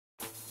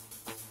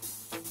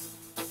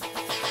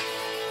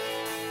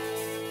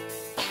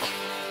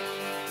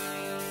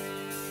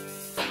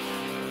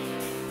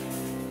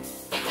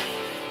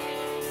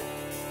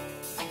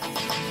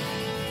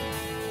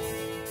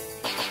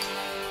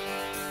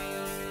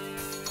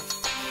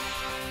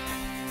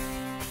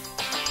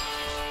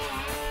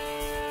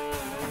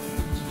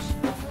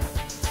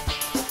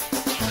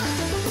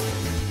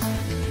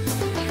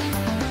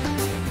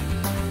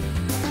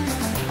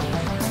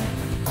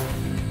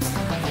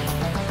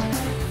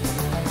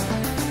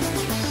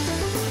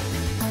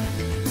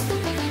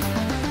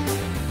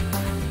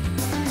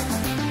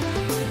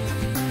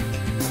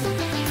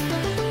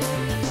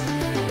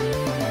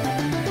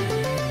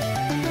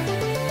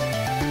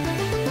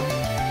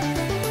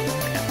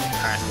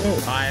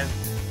5,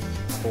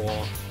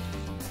 4,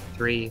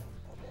 3,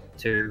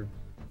 2,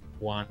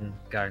 1,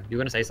 go. You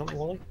were gonna say something,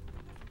 Wally?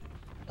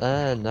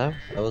 No,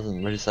 I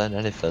wasn't really saying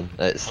anything.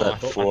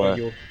 Except I thought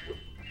you were...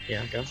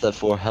 Yeah, go. except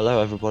for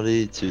hello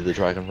everybody to the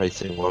Dragon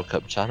Racing World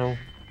Cup channel.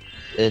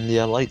 In the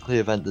unlikely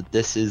event that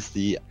this is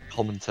the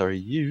commentary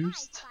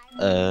used,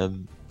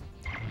 then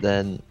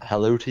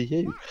hello to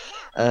you.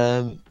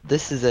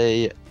 This is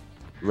a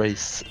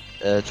race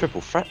triple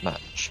threat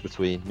match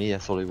between me,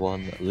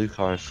 Yeswally1,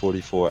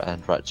 LukeRf44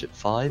 and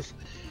Ratchet5.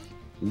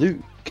 Luke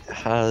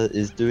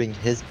is doing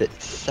his bit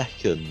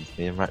second.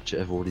 Me and Ratchet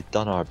have already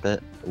done our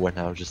bit. We're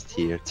now just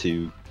here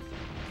to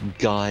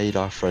guide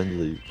our friend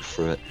Luke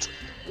through it.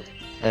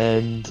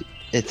 And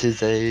it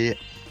is a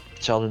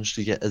challenge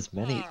to get as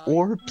many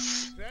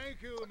orbs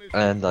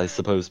and I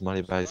suppose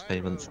money bags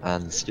payments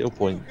and skill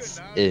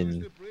points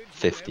in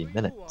 50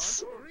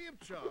 minutes.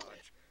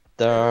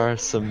 There are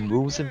some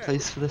rules in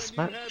place for this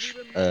match.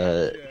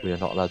 We are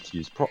not allowed to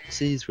use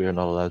proxies, we are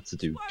not allowed to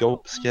do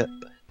Gulp Skip.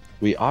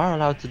 We are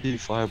allowed to do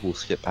Fireball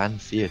Skip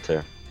and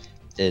Theatre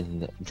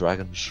in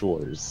Dragon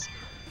Shores.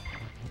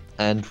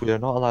 And we are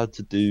not allowed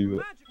to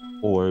do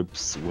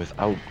orbs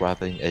without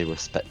grabbing a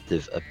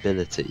respective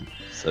ability.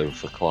 So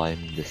for climb,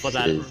 this for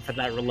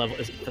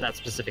that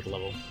specific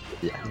level.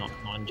 Yeah. Not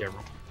in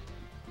general.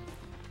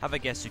 Have a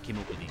guess who came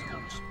up with these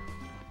rules.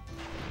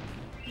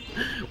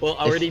 Well,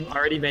 I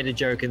already made a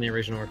joke in the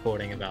original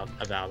recording about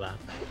that.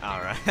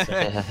 Alright.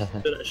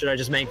 So, should I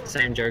just make the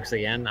same jokes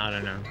again? I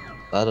don't know.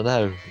 I don't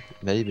know.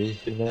 Maybe.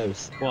 Who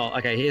knows? Well,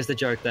 okay, here's the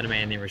joke that I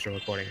made in the original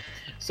recording.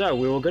 So,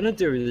 we were going to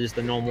do just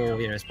the normal,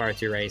 Spyro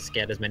 2 race,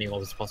 get as many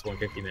orbs as possible in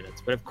 50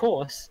 minutes. But of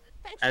course,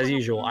 as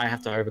usual, I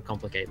have to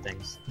overcomplicate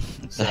things.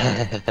 So,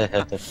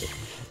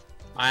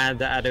 I had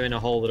to add in a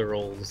whole lot of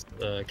rules,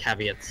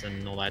 caveats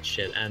and all that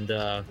shit. And,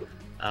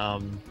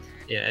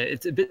 yeah,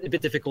 it's a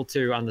bit difficult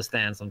to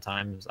understand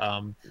sometimes.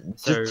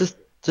 So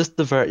just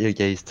divert your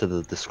gaze to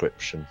the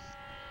description.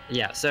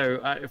 Yeah, so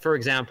for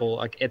example,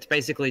 like it's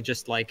basically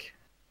just like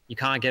you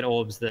can't get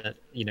orbs that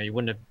you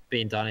wouldn't have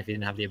been done if you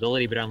didn't have the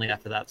ability, but only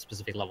after that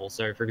specific level.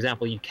 So for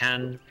example, you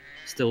can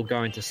still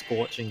go into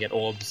Scorch and get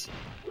orbs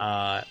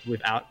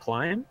without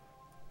climb,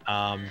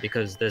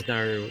 because there's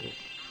no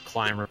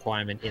climb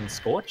requirement in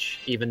Scorch,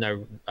 even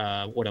though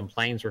Autumn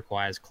Plains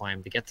requires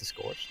climb to get to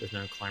Scorch. There's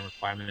no climb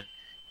requirement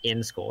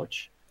in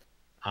Scorch.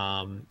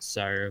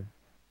 So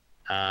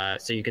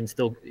you can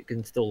still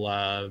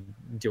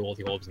do all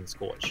the orbs in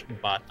Scorch,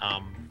 but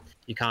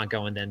you can't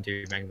go and then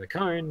do Magma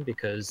Cone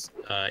because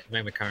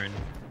Magma Cone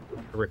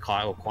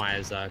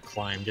requires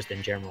climb just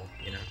in general,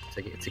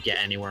 to get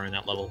anywhere in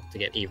that level. So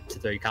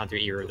you can't do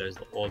either of those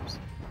orbs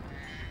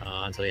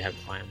until you have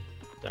climb.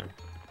 So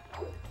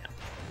yeah,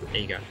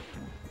 there you go.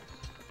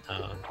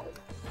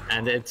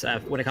 And it's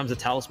when it comes to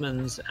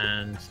talismans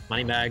and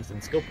money bags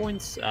and skill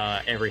points,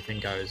 everything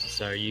goes.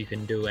 So you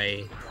can do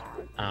a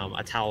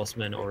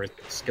talisman or a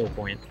skill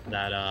point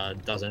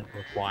that doesn't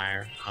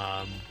require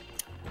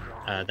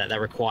that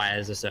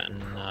requires a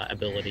certain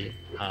ability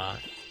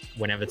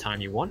whenever time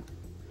you want.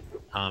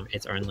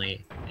 It's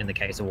only in the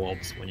case of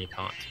orbs when you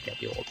can't get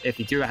the orb. If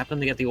you do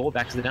happen to get the orb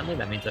accidentally,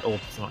 that means that orb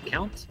does not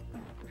count.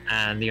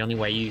 And the only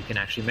way you can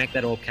actually make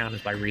that orb count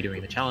is by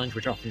redoing the challenge,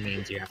 which often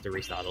means you have to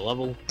restart a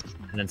level.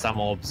 And then some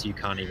orbs you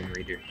can't even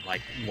redo,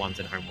 like ones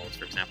in Homeworlds,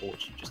 for example,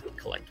 which you just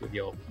collect with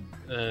your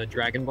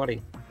dragon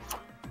body.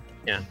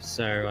 Yeah,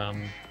 so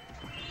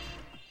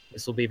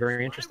this will be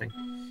very interesting.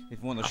 If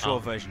you want the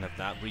short version of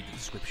that, read the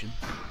description.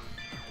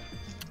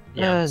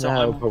 Yeah, so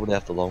I'll probably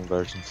have the long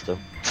version still.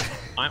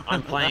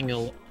 I'm playing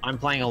along.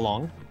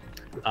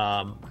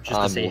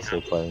 Just to see I'm also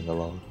playing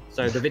along.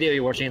 So the video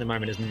you're watching at the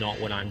moment is not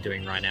what I'm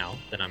doing right now,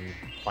 that I'm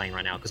playing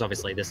right now, because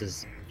obviously this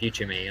is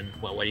future me, and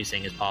what you're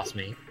seeing is past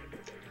me.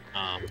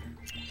 I'm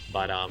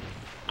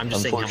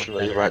just seeing how much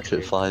Unfortunately,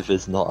 Ratchet5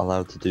 is not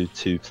allowed to do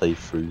 2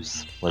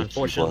 playthroughs. Like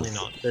Unfortunately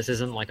not. This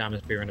isn't like I'm a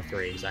Spyro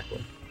 3,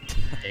 exactly.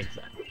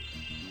 Exactly.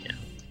 Yeah.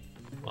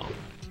 Well,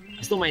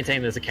 I still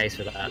maintain there's a case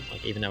for that,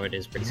 like, even though it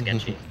is pretty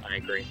sketchy, I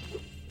agree.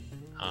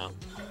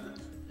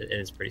 It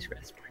is pretty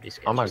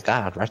sketchy. Oh my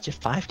god,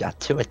 Ratchet5 got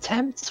 2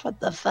 attempts? What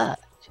the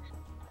fuck?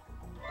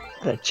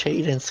 What a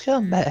cheating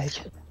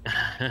scumbag.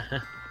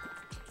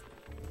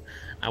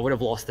 I would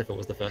have lost if it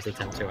was the first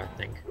attempt too, I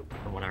think,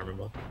 from what I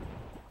remember.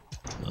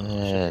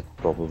 Yeah,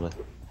 probably.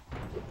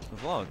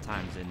 There's a lot of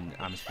times in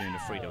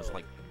Spyro 3 there was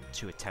like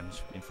 2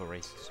 attempts in 4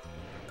 races.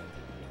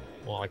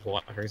 Well, like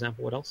what, for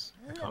example, what else?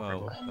 I can't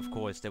remember. Of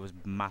course, there was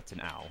Matt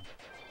and Al.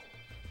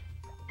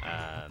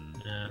 And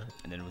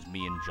then it was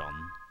me and John.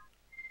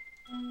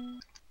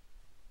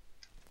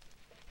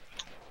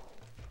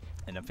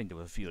 And I think there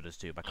were a few others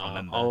too, but I can't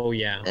remember. Oh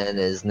yeah. And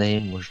his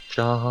name was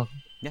John.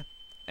 Yeah.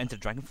 Enter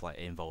Dragonflight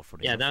involved for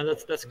the. Yeah, no,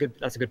 that's a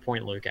good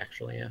point, Luke.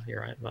 Actually, yeah, you're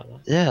right about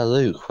that. Yeah,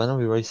 Luke. When are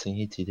we racing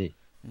ETD?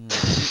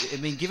 I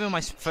mean, given my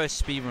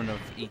first speedrun of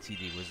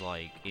ETD was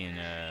like in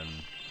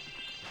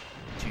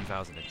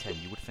 2010,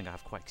 you would think I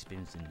have quite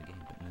experience in the game,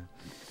 but no.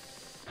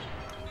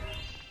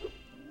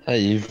 Hey,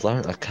 you've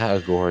learnt a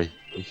category.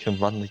 You can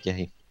run the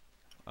game.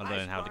 I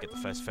learned how to get the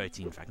first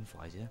 13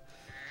 dragonflies, yeah.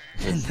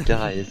 This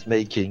guy is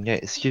making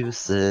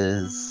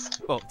excuses.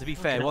 Well, to be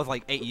fair, it was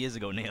like 8 years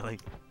ago nearly.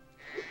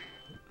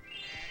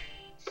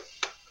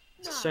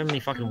 So many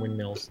fucking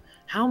windmills.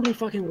 How many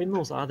fucking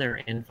windmills are there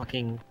in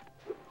fucking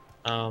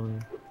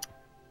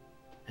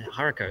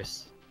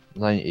Harakos?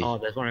 90. Oh,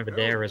 there's one over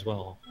there as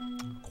well.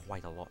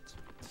 Quite a lot.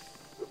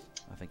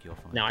 I think you'll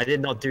find. Now, I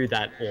did not do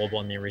that orb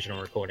on the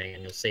original recording,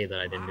 and you'll see that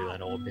I didn't do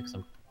that orb because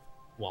I'm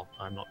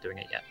not doing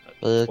it yet.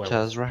 But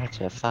Because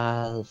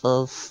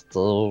Ratchet5 is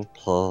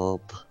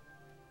stupid.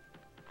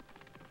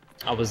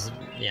 I was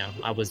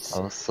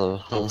Also,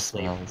 half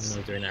asleep when smells.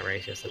 we were doing that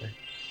race yesterday.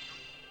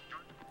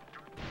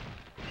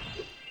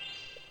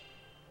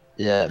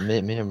 Yeah, me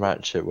and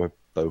Ratchet were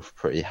both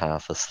pretty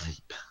half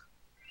asleep.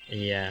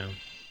 Yeah.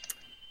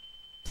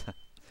 I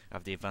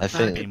have the advantage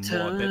think- of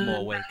being a bit more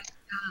awake.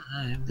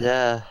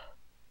 Yeah.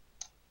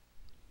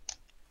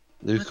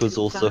 Luke has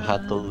also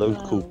had the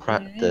local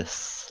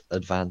practice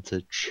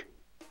advantage.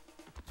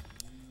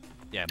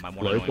 Yeah, my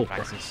one Local annoying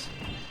practice.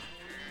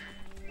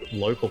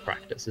 Local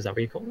practice, is that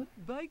what you call it?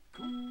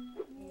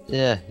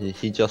 Yeah,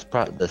 he just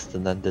practiced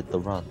and then did the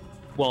run.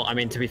 Well, I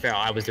mean, to be fair,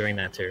 I was doing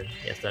that too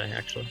yesterday,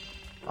 actually.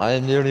 I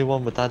am the only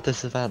one with that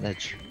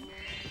disadvantage.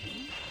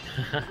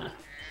 Oh,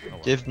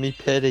 well. Give me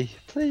pity,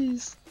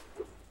 please.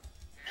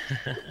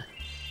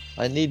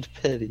 I need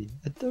pity.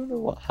 I don't know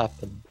what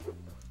happened.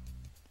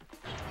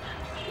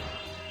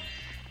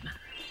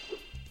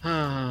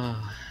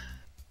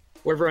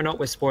 Whether or not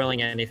we're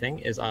spoiling anything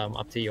is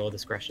up to your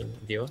discretion,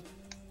 viewer.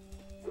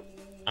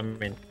 I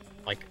mean,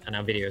 like, and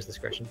our video's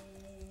discretion.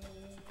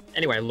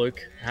 Anyway,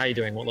 Luke, how are you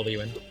doing? What level are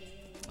you in?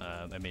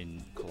 I'm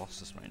in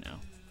Colossus right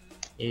now.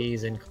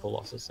 He's in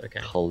Colossus,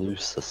 okay.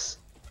 Colossus.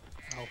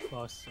 Oh,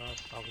 well, I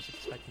was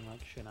expecting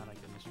like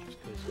shenanigans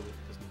just because he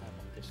doesn't have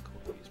on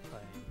Discord that he's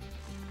playing.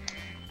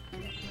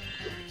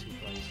 He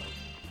plays like,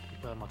 you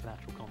play on like an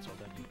actual console,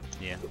 don't you?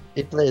 Yeah.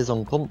 He plays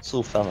on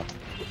console, fella.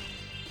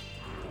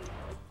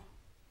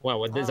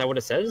 Well, is that what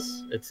it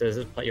says? It says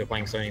you're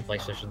playing Sony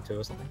PlayStation 2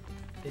 or something?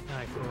 No,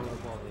 for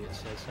Wally it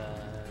says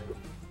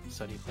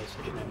Sony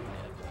PlayStation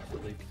Emulator, but for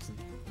Luke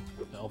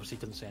it obviously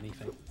doesn't say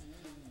anything.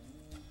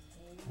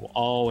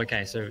 Oh,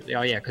 okay, so,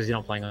 oh yeah, because you're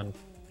not playing on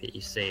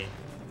PC.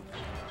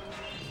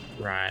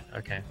 Right,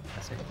 okay,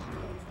 I see.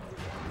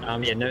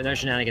 Yeah, no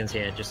shenanigans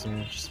here, just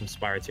some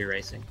Spyro 2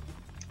 racing.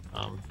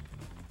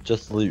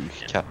 Just Luke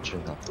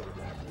catching up.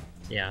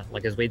 Yeah,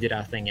 like as we did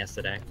our thing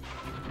yesterday.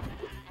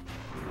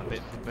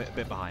 A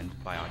bit behind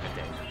by like a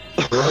day.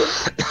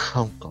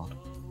 Oh god.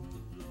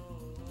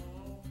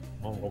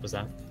 Oh, what was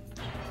that?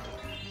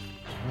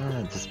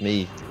 Just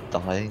me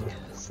dying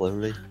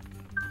slowly.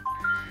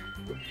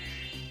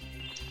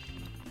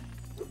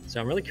 So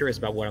I'm really curious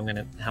about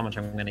how much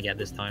I'm gonna get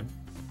this time.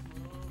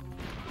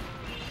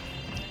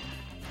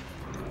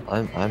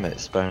 I'm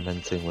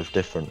experimenting with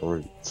different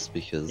routes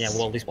because Yeah,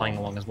 Wally's playing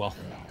along as well.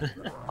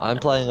 I'm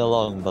playing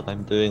along, but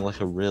I'm doing like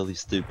a really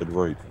stupid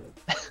route.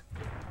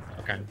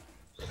 Okay.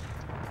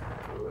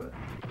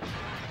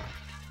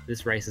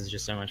 This race is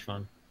just so much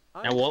fun.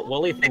 Now,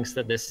 Wally thinks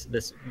that this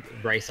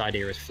race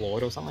idea is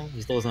flawed or something.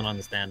 He still doesn't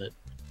understand it.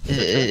 It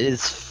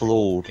is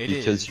flawed It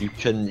because is. you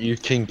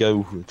can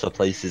go to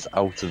places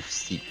out of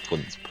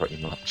sequence pretty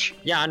much.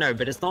 Yeah, I know,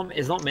 but it's not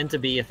meant to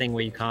be a thing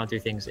where you can't do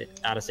things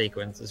out of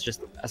sequence. It's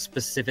just a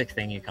specific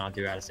thing you can't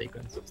do out of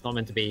sequence. It's not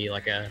meant to be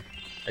like a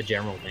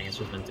general thing. It's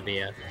just meant to be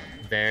a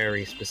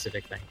very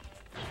specific thing.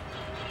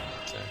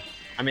 So,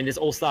 I mean, this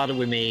all started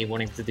with me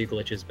wanting to do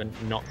glitches, but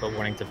not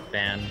wanting to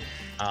ban,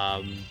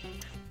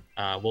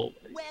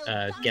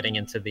 getting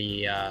into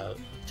the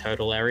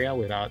turtle area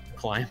without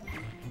climb.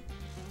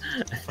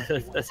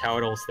 That's how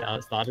it all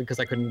started, because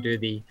I couldn't do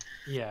the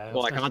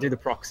I can't do the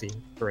proxy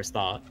for a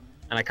start,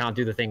 and I can't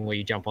do the thing where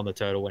you jump on the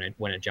turtle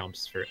when it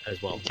jumps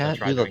as well. You can't I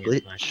tried do the doing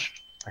it, and glitch.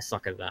 I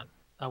suck at that.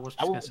 I was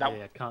just gonna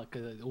say, I can't,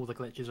 cause all the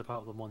glitches are part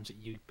of the ones that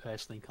you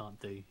personally can't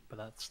do, but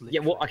that's Yeah,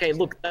 well, okay,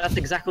 look, that's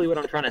exactly what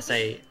I'm trying to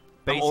say.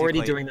 I'm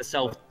already doing the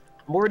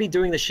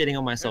shitting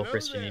on myself,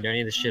 Christian. You don't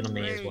need to shit on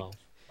me as well.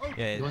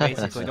 Yeah,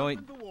 basically,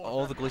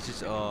 all the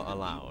glitches are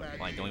allowed.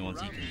 Like the only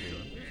ones you can do.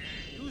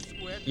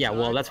 Yeah,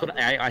 well, that's what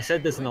I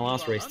said this in the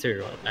last race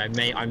too.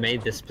 I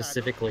made this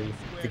specifically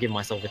to give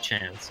myself a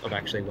chance of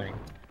actually winning,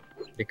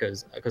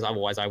 because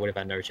otherwise I would have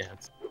had no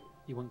chance.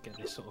 You won't get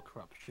this sort of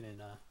corruption in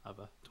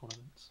other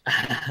tournaments.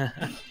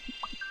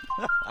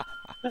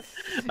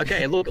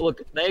 Okay,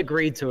 look, they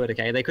agreed to it.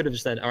 Okay, they could have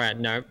just said, all right,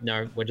 no,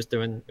 we're just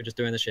doing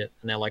the shit,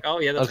 and they're like, oh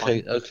yeah, that's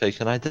fine. Okay,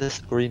 can I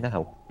disagree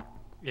now?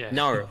 Yeah.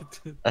 No.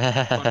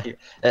 It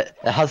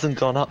hasn't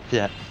gone up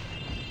yet.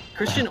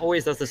 Christian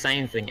always does the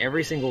same thing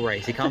every single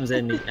race. He comes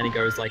in and he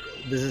goes like,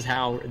 "This is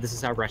how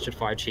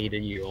Ratchet5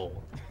 cheated you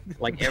all."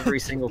 Like every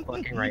single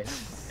fucking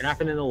race. It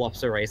happened in the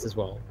lobster race as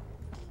well.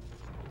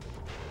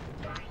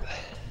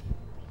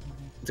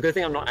 It's a good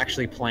thing I'm not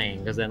actually playing,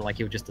 because then like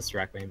he would just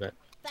distract me. But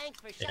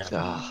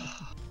yeah.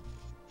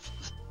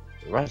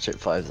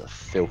 Ratchet5 is a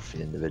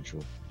filthy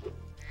individual.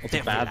 It's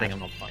a bad thing I'm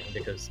not playing,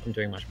 because I'm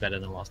doing much better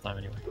than last time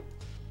anyway.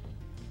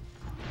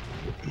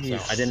 So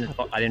I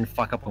didn't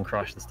fuck up on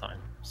Crush this time.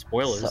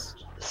 Spoilers.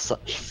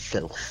 Such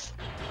filth.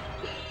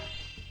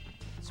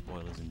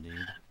 Spoilers indeed.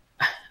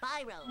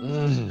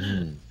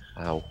 Spyro.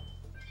 Ow.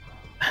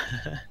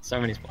 So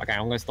many. Okay,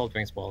 I'm gonna stop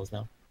doing spoilers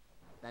now.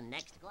 The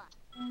next clock.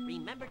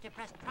 Remember to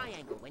press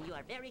triangle when you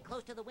are very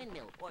close to the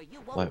windmill, or you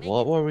won't Wait, make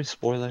what it. were we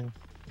spoiling?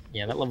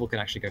 Yeah, that level can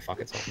actually go fuck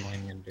itself. I'm not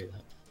even gonna do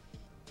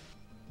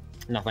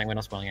that. Nothing. We're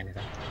not spoiling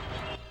anything.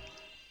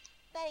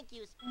 Thank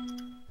you.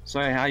 So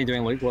how are you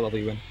doing, Luke? What level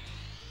are you in?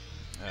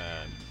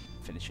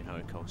 Finishing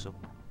Horikoso.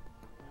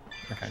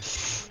 Okay.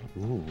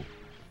 Ooh.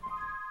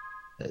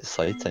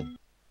 Exciting.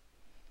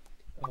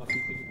 Oh, if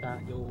you beat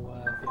that, you'll be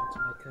able to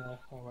make a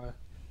horror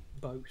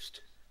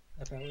boast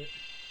about it.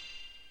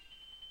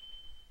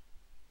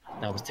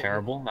 That was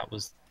terrible. That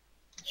was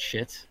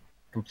shit.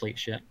 Complete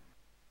shit.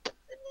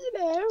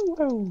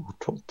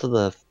 Talk to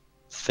the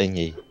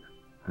thingy,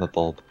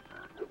 Mabob.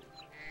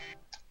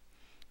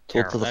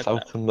 Talk to the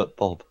Falcon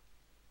Mabob.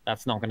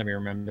 That's not going to be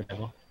remembered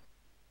ever.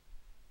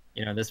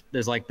 You know,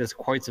 there's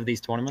quotes of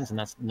these tournaments, and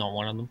that's not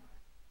one of them.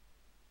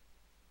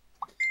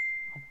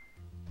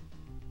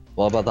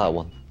 What about that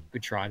one?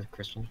 Good try,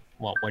 Christian.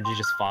 What? Did you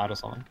just fart or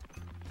something?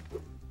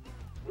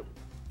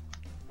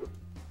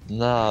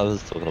 Nah, I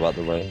was talking about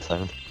the rain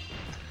sound.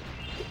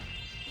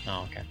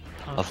 Oh, okay.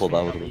 I thought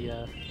that would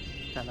have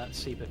been that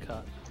super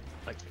cut,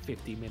 like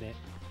 50-minute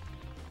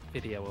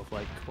video of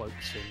like quotes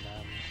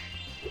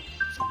in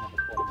some other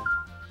tournament,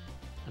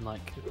 and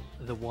like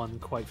the one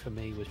quote for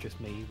me was just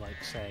me like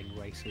saying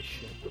racist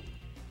shit.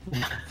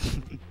 Yeah,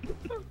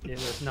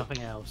 there's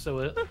nothing else. So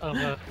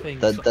other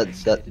things I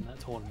said in that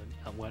tournament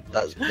that weren't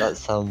racist. That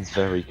sounds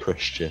very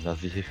Christian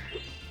of you.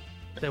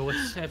 There were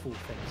several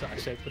things that I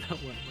said but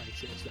that weren't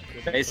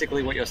racist. That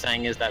Basically, what you're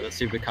saying is that the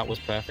supercut was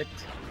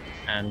perfect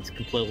and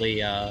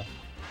completely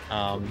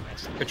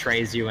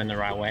portrays you in the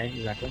right way.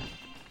 Exactly.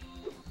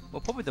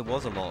 Well, probably there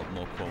was a lot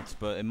more quotes,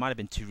 but it might have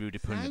been too rude to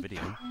put in the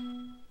video.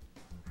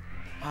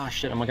 Ah,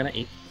 shit, am I gonna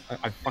eat?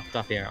 I fucked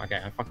up here.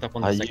 Okay, I fucked up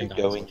on the second Are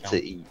you going dinosaur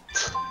to eat?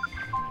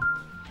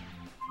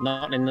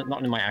 Not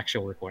in my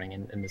actual recording,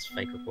 in this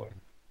fake recording.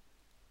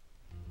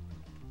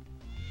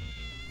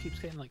 keeps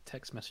getting like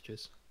text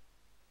messages.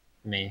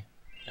 Me.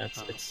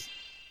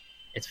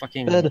 It's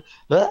fucking. Ah!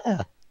 What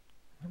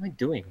am I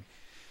doing?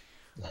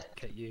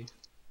 Get you.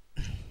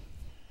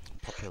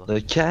 Popular.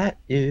 Look at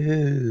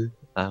you.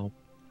 Ow.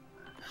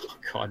 Oh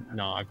god,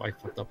 no, I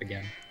fucked up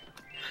again.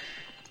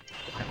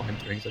 Why am I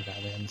doing so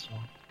badly on this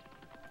one?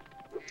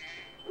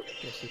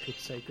 Guess you could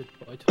say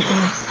goodbye to me.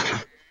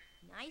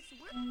 Nice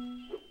work.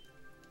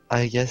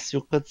 I guess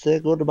you could say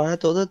goodbye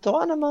to the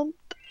tournament.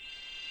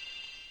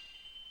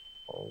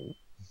 Oh.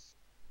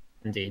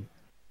 Indeed.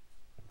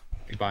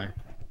 Goodbye.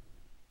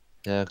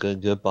 Yeah,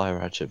 goodbye,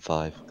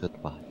 Ratchet5.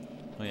 Goodbye.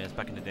 Oh yeah, it's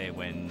back in the day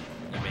when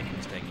you make a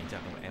mistake and you tell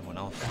everyone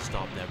else to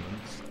stop their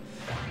runs.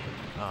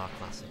 Ah,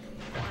 classic.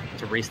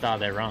 To restart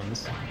their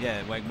runs.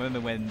 Yeah, like, remember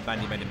when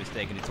Bandy made a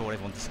mistake and he told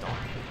everyone to stop?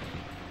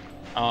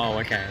 Oh,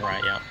 okay,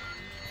 right, yeah. I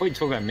thought you were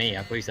talking about me.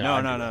 I thought you said No.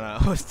 I'd do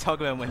that. I was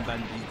talking about when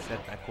Bandy said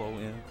that quote,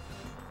 yeah.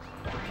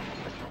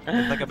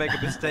 It's like, I make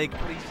a mistake,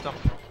 please stop.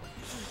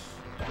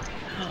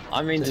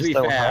 I mean, to be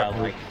fair,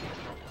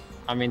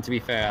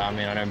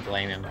 I don't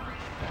blame him.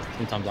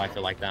 Sometimes I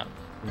feel like that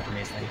in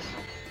these things.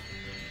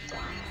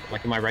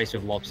 Like in my race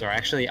with Lobster, I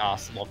actually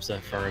asked Lobster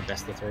for a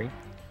best of 3, and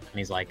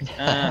he's like,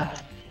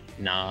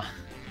 nah.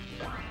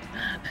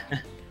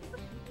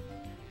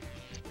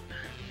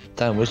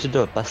 Damn, we should do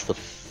a best of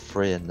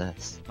 3 in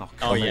this. Oh,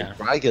 Oh yeah.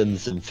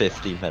 Dragons in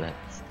 50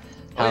 minutes.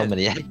 Oh, How yeah.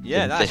 many?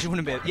 Yeah, that actually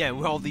wouldn't be. Yeah,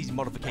 with all these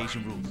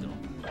modification rules, though.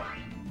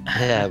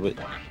 Yeah, but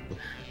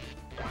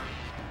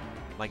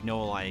Like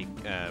no like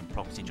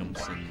proxy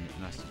jumps in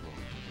Master's War.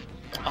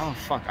 Oh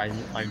fuck!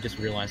 I just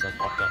realized I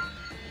fucked up.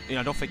 You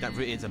know, I don't think that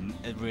really is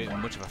really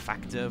much of a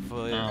factor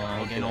for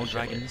getting all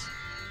dragons.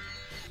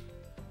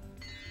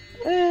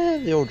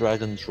 the old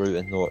Dragon's route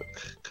in Nork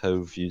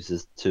Cove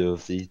uses 2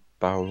 of the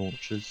barrel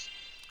launchers.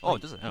 Oh,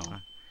 does it? Oh,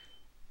 right.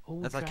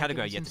 All That's a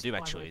category you have dragons to do in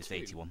actually. Spyro It's 2.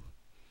 81.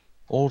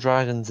 All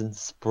Dragons in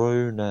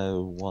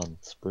Spruno 1.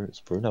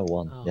 Spruno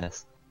 1, Oh.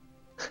 yes.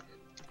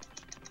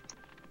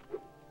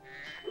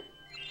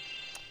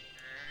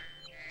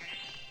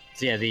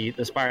 So yeah, the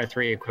Spyro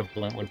 3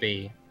 equivalent would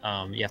be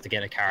you have to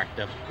get a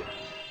character.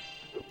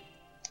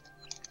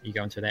 You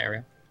go into that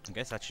area. I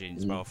guess actually in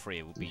Spyro 3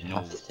 it would be You no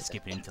have to get it.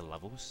 skipping into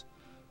levels.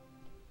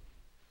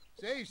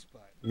 Say, Spyro.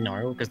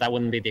 No, because that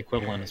wouldn't be the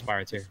equivalent of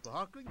Spyro 2.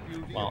 Sparkling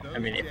beauty Well, of I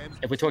those mean, gems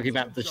if we're talking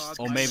about the dark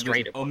Or and maybe,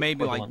 straight or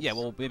maybe like equivalents. yeah,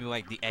 well maybe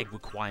like the egg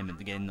requirement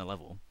to get in the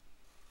level.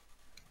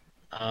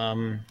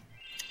 I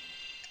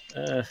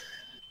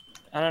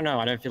don't know.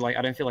 I don't feel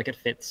like it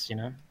fits. You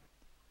know.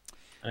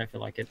 I don't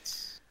feel like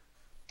it's.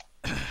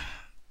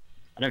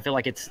 I don't feel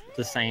like it's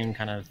the same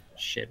kind of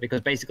shit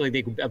because basically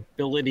the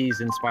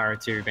abilities in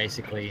Spyro 2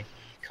 basically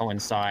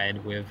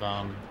coincide with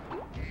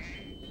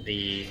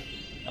the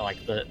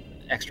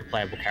extra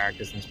playable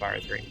characters in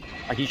Spyro 3.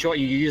 Like you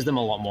use them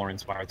a lot more in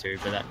Spyro 2,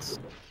 but that's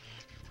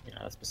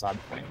that's beside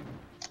the point.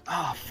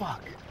 Oh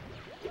fuck.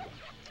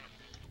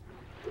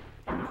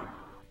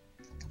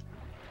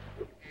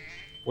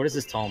 what does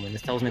this tell me?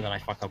 This tells me that I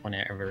fuck up on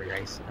every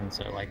race, and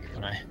so like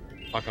when I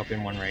fuck up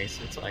in one race,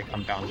 it's like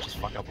I'm bound to just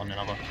fuck up on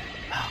another.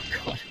 Oh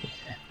god.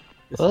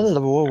 This Whoa, is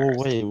whoa,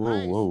 embarrassing.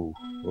 wait, whoa.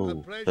 A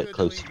Whoa, pleasure bit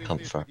close doing to business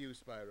comfort. with you,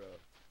 Spyro.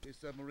 This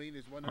submarine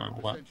is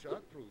 100% what?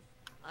 shockproof.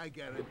 I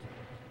guarantee.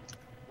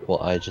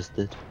 What I just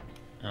did.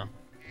 Oh.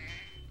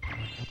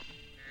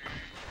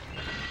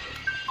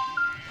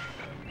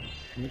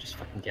 Can we just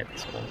fucking get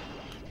this all,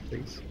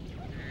 please?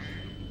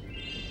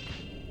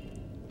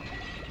 I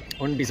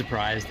wouldn't be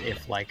surprised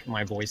if, like,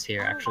 my voice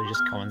here actually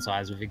just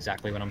coincides with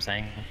exactly what I'm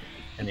saying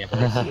in the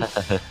other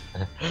race.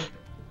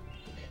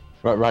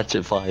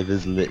 Ratchet5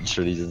 is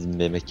literally just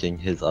mimicking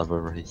his other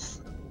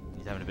race.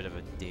 He's having a bit of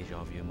a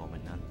deja vu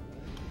moment now.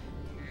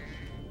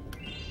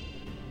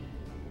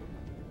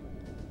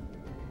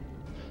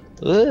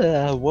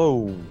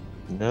 Whoa.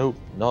 Nope,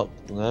 not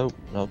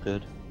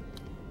good.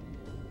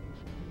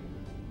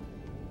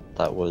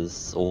 That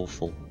was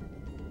awful.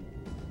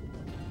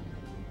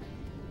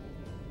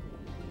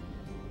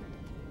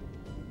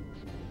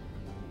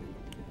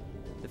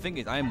 The thing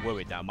is, I am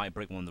worried that I might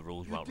break one of the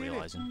rules without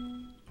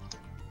realizing.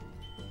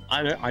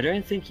 I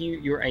don't think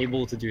you're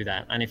able to do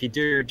that, and if you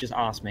do, just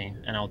ask me,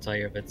 and I'll tell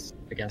you if it's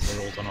against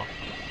the rules or not.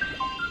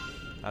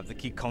 I have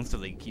to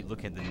constantly keep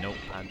looking at the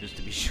notepad just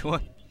to be sure.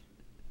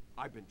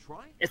 I've been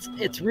trying.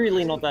 It's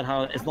really not that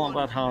hard. It's not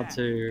that hard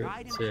to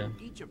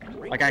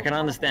like. I can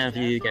understand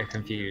if you get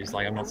confused.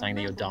 Like, I'm not saying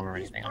that you're dumb or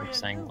anything. I'm just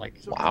saying, like,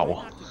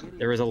 Wow.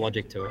 there is a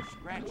logic to it.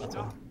 That's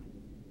all.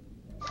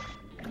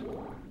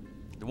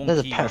 The one There's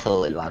a key,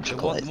 perfectly the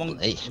logical one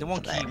explanation. key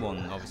for that.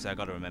 one, obviously, I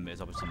gotta remember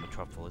is obviously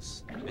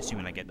Metropolis.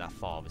 Assuming I get that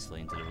far,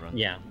 obviously, into the run.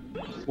 Yeah.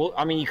 Well,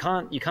 I mean, you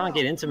can't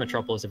get into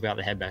Metropolis without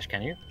the head bash,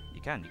 can you?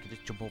 You can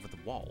just jump over the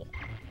wall.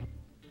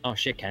 Oh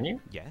shit, can you?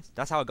 Yes,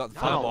 that's how I got the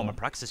fireball in my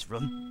practice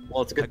run.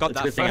 Well, it's a good. I got it's a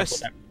that good thing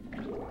first.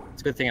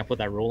 it's a good thing I put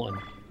that rule in.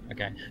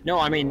 Okay. No,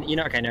 I mean, you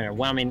know, okay, no.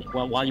 Well, I mean,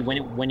 while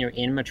when you're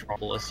in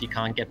Metropolis, you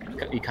can't get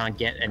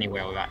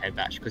anywhere without head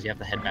bash because you have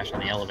to head bash on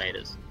the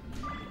elevators.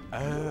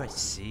 Oh, I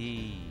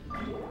see.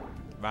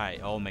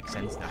 Right, all makes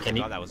sense now. Can I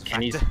you thought that was a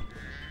can you factor.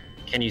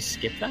 can you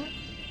skip that?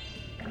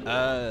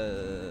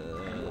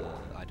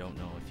 I don't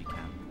know if you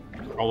can.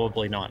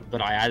 Probably not,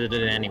 but I added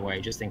it anyway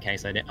just in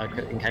case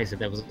if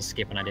there was a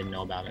skip and I didn't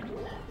know about it.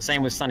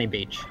 Same with Sunny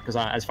Beach, because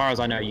as far as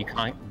I know, you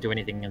can't do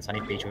anything in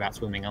Sunny Beach without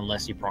swimming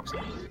unless you proxy.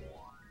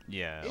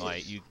 Yeah,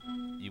 like you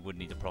would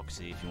need a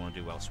proxy if you want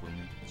to do well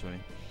swimming.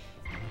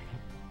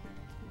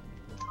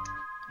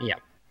 Yeah.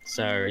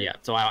 So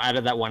I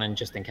added that one in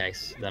just in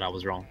case that I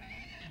was wrong,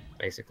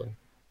 basically.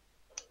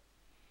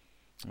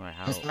 Right,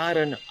 how?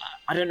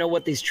 I don't know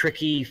what these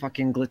tricky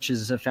fucking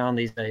glitches are found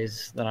these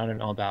days that I don't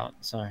know about.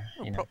 So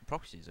you know.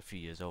 Proxy is a few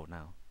years old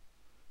now.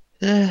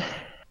 Yeah.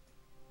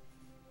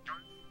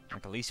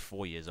 Like at least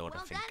 4 years old, I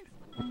think.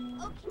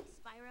 Okay,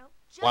 Spyro.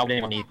 Why would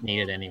anyone need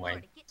it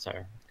anyway? So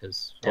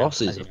because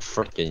Proxies are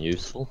freaking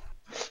useful.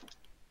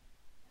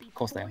 Of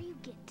course they are.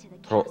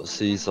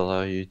 Proxies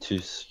allow you to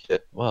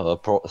skip. Well, a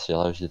proxy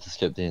allows you to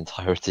skip the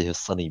entirety of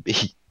Sunny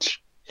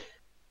Beach.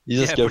 You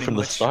just Yeah, go pretty from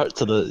the much. start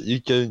to the. You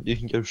can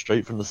go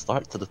straight from the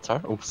start to the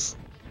turtles.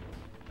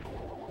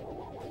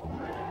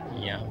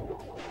 Yeah.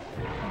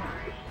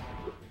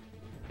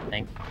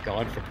 Thank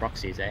God for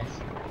proxies, eh?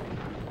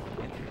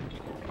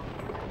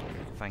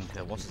 Thank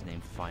what's his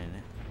name for finding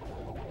it.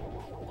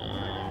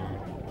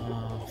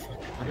 Oh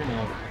fuck, I don't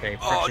know. Okay. Oh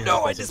proxies no, are I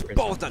also just pretty-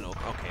 balls done up.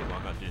 Okay, well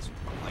I gotta do this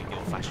like the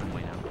old-fashioned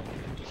way now.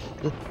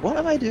 What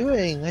am I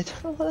doing? I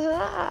don't.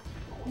 I'm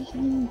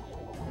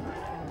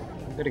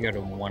gonna go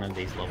to one of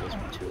these levels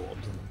with 2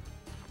 orbs in them.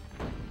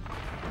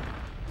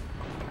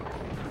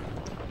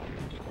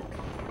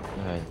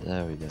 Alright,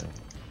 there we go.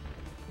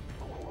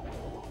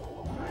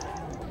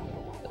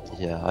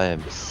 Yeah, I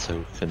am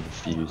so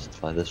confused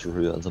by this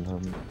route at the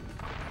moment.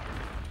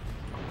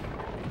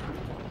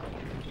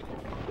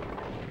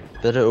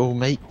 But it will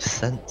make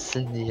sense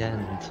in the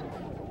end.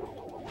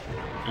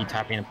 Are you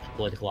typing a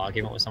political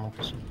argument with someone,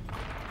 Christian?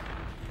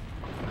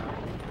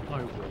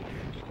 I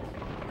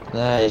wish.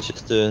 Nah, he's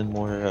just doing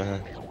more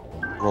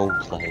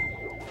roleplay.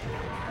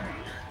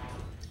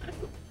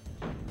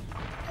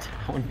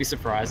 I wouldn't be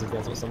surprised if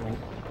that was something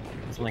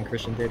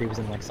Christian did. He was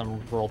in like some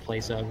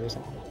roleplay server or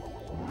something.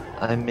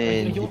 I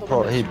mean, you're he the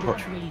pro- one he that's pro-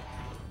 literally-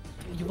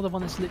 You're the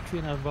one that's literally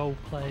in a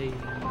roleplay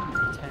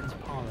pretend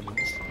parliament.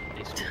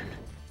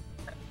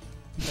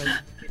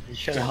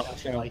 Shut up,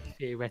 shut up. Like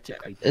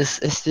theoretically.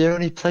 It's the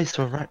only place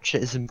where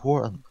Ratchet is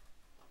important.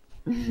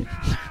 I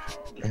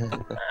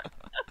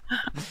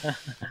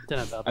don't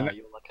know about that.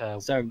 You're like a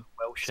So,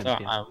 Welsh so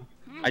champion.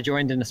 I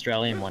joined an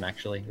Australian one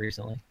actually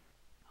recently.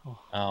 Where do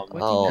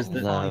oh,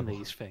 you no. find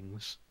these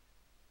things?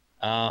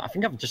 I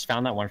think I've just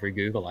found that one through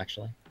Google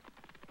actually.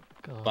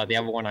 God. But the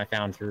other one I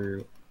found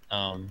through,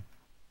 well,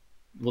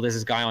 there's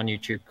this guy on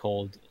YouTube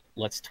called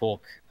Let's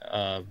Talk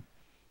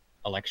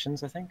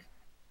Elections, I think.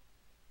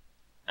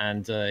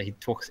 And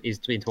he's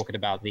been talking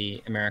about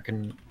the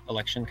American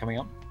election coming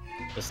up,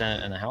 the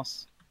Senate and the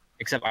House.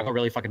 Except I got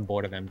really fucking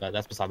bored of him, but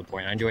that's beside the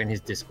point. I joined his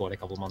Discord a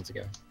couple of months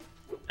ago.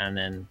 And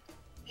then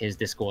his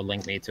Discord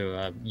linked me to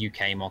a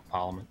UK mock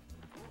parliament.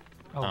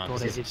 Oh god,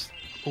 'cause it's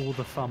all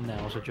the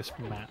thumbnails are just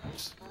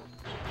maps.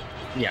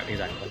 Yeah,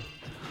 exactly.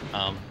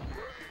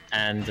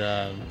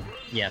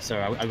 Yeah, so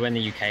I went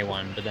the UK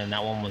one, but then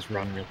that one was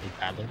run really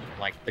badly.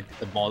 Like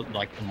the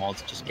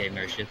mods just gave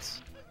no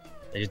shits.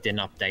 They just didn't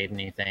update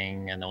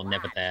anything, and they were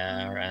never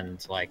there.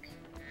 And like,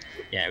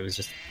 yeah, it was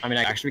just. I mean,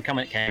 I actually became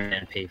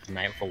an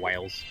NP for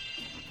Wales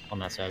on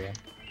that server.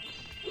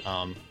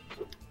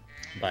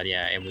 But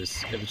yeah, it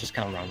was just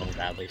kind of run really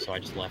badly, so I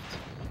just left.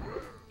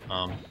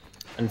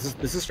 And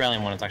this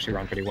Australian one is actually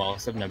run pretty well,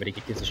 except nobody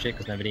gives a shit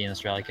because nobody in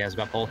Australia cares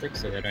about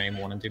politics, so they don't even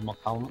want to do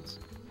mock parliaments.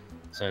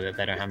 So that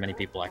they don't have many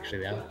people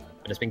actually there.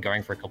 But it's been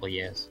going for a couple of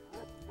years.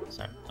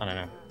 So, I don't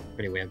know.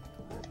 Pretty weird.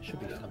 Should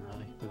be fun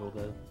though, with all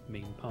the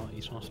mean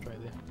parties in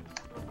Australia.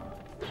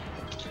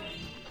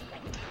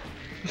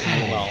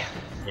 Well,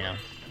 yeah.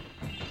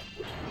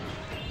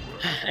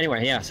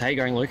 Anyway, yeah, so how you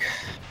going, Luke?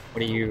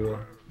 What are you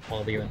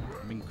in?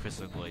 I'm in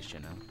Crystal Glacier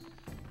now.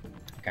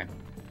 Okay.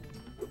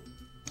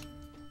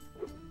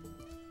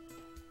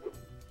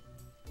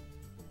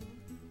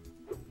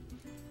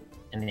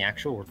 And the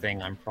actual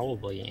thing, I'm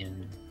probably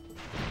in...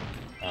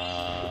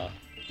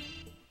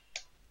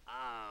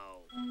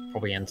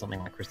 Probably in something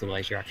like Crystal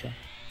Glacier, actually.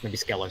 Maybe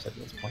Skelos at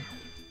this point.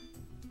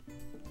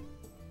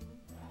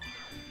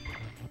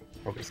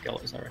 Probably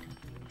Skelos, I reckon.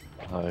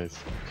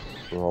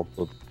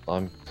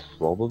 I'm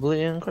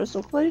probably in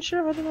Crystal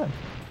Glacier, I don't know.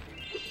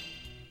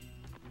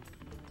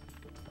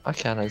 I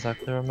can't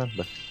exactly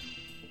remember.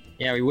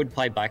 Yeah, we would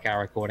play back our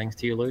recordings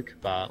to you, Luke,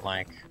 but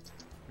like,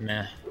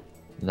 meh.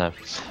 No.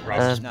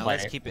 No,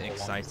 let's keep it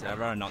exciting. I'd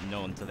rather not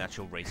know until the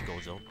actual race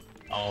goes up.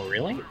 Oh,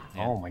 really?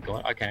 Yeah. Oh my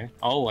god, okay.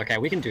 Oh, okay,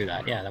 we can do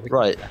that, yeah. We can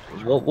Right, do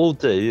that. what we'll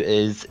do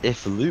is,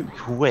 if Luke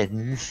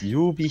wins,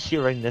 you'll be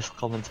hearing this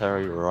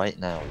commentary right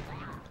now.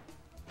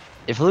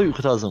 If Luke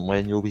doesn't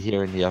win, you'll be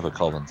hearing the other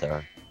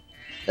commentary.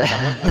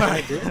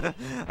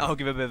 I'll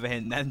give a bit of a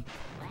hint then.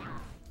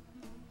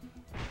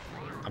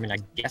 I mean, I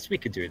guess we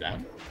could do that.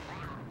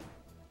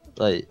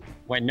 Like,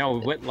 Wait, no,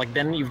 like,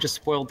 then you've just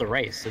spoiled the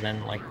race, so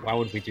then, like, why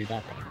would we do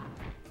that then?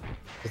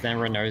 Because then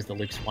everyone knows that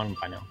Luke's won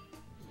by now.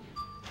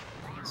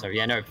 So,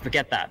 yeah, no,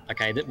 forget that,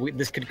 okay?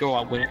 This could go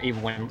up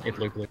even if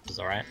Luke loses,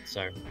 alright?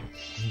 So,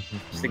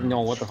 just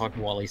ignore what the fuck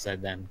Wally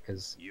said then,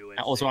 because...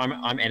 Also,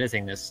 I'm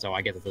editing this, so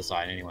I get to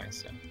decide anyway,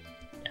 so...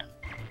 Yeah.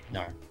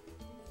 No.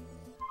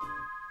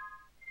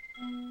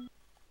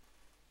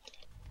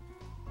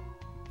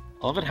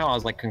 I love it how I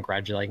was, like,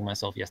 congratulating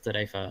myself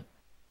yesterday for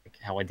like,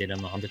 how I did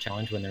in the Hunter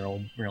Challenge when they're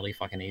all really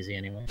fucking easy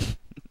anyway.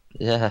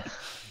 yeah.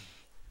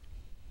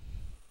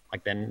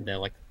 Like, then they're,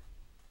 like...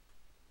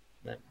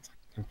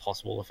 It's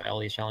impossible to fail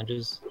these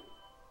challenges.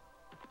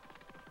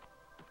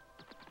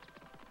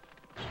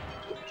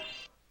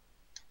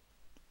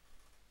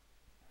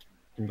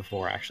 And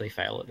before I actually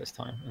fail it this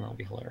time, and that'll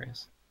be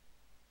hilarious.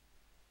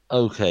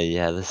 Okay,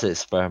 yeah, this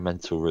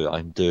experimental route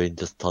I'm doing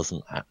just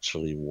doesn't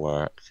actually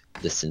work.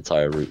 This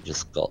entire route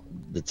just got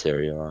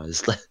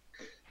deteriorized.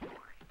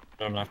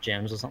 Not enough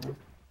gems or something?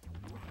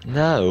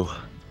 No.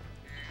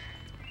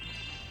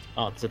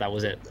 Oh, so that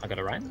was it. I got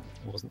it right?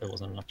 There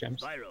wasn't enough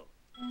gems? Spyro.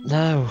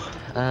 No.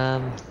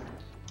 Break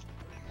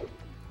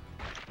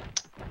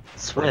the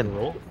Swim.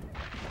 rule?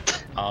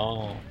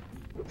 Oh.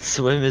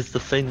 Swim is the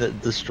thing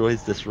that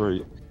destroys this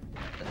route.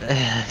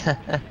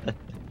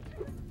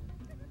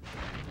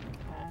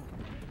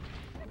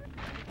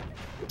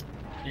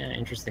 Yeah,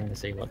 interesting to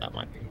see what that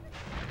might be.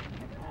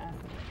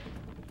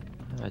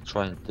 I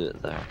try and do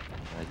it there.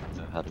 I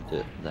know how to do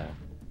it there.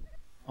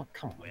 Oh,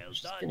 come on. Well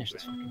Just done, finish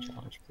this Brad. fucking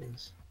challenge,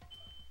 please.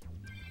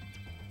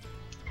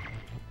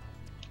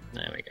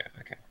 There we go,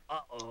 okay.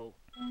 Uh-oh.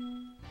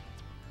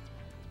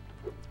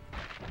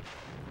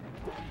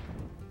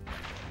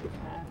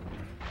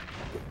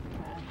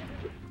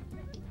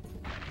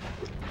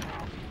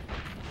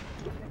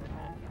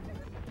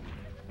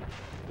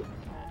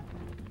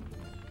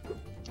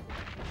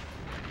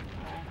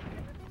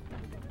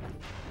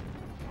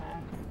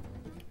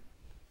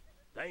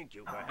 Thank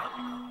you for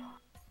helping.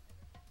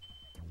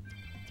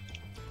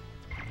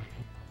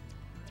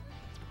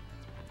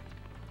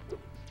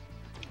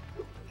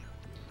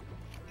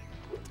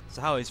 So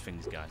how is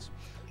things, guys?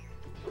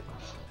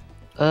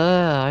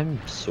 I'm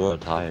sort of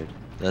tired.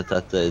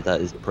 That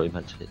is pretty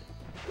much it.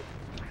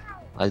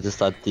 I just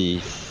had the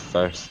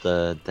first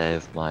day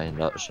of my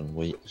induction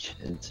week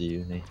into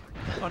uni.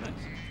 Oh, nice.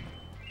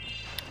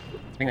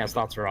 I think that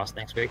starts for us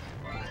next week.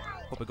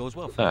 Hope it goes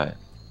well for you. Alright.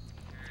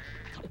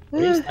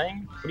 What are you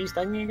studying? What are you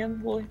studying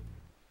again, Wally?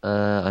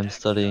 I'm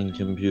studying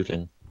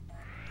computing.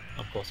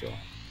 Of course you are.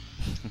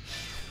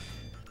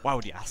 Why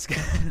would you ask?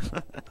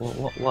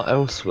 What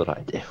else would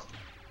I do?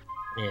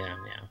 Yeah.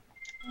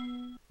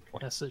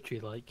 That's literally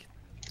like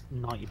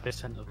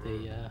 90% of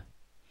the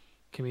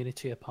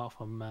community, apart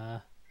from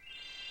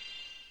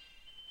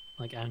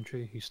like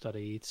Andrew, who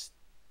studied.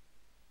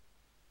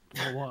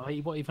 What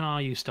even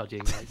are you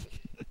studying? Like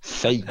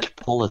Fake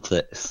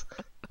politics.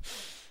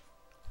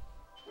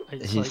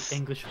 it's He's- like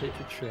English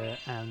literature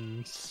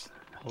and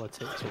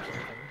politics or something.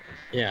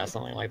 Yeah,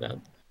 something like that.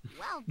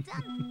 Well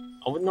done.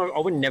 I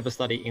would never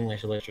study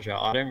English literature.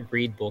 I don't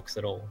read books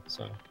at all,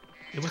 so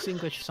It was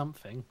English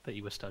something that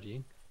you were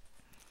studying.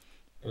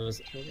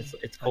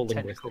 it's called Like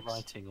technical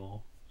linguistics. writing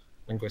or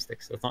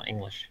Linguistics. It's not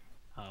English.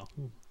 oh.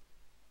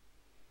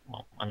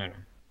 Well, I don't know.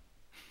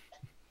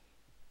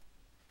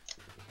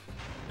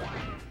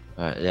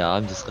 Alright, yeah,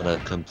 I'm just gonna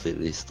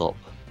completely stop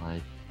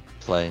my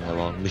playing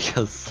along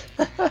because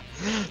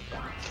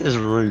this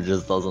route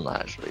just doesn't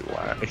actually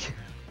work.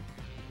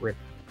 Rip.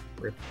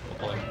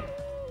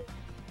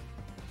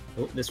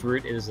 Oh, this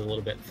route is a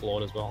little bit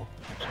flawed as well,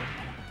 actually.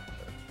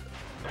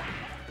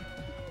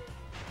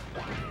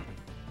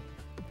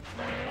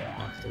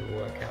 I'll have to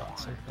work out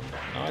something.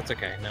 Oh, it's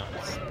okay. No,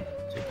 it's too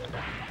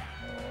bad.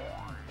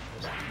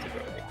 Just have to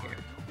go over here.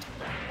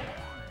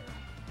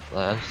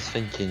 Like, I'm just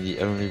thinking the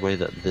only way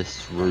that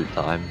this route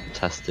that I'm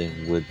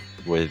testing with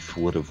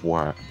would have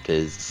worked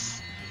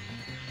is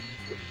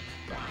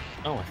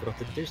Oh, I forgot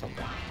to do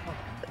something.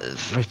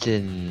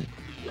 freaking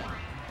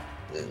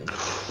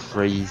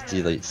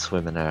crazy like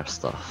swim and air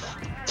stuff.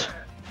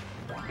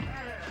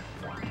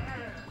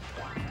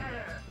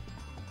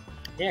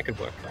 Yeah, it could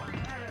work.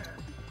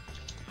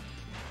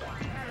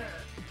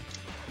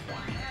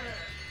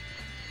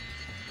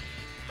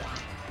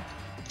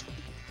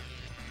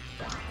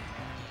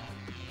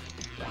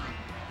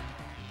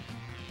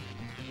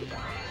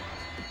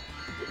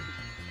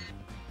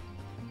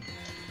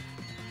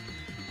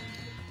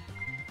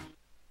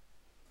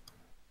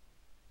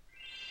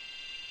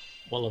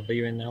 What level are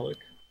you in now, Luke?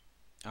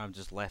 I've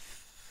just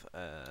left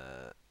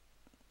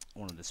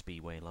one of the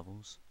speedway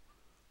levels.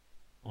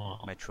 Oh,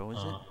 Metro,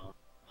 is it?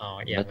 Oh,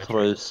 yeah.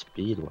 Metro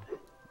Speedway.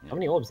 How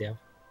many orbs do you have?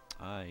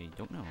 I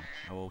don't know.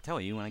 I will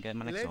tell you when I get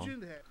my next one.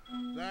 Legend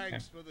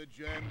Thanks for the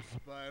gem,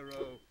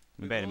 Spyro.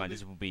 I bear in mind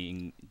this will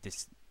be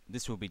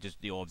this will be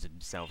just the orbs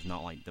themselves,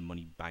 not like the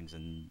money bags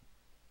and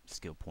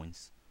skill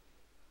points.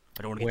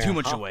 I don't want to get too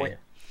much away.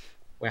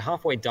 We're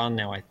halfway done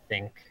now, I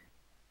think.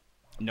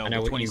 No, I know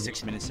we're what you-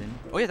 26 minutes in.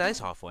 Oh yeah, that is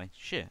halfway.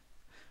 Shit.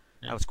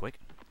 Yeah. That was quick.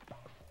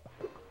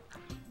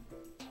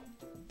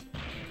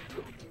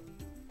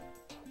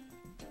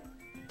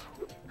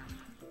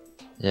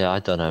 Yeah, I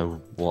don't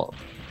know what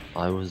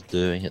I was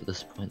doing at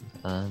this point.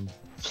 I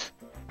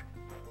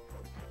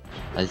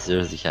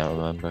seriously can't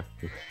remember.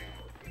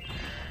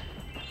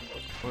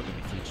 Probably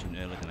be finishing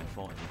earlier than I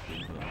thought it would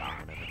be, but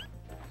whatever.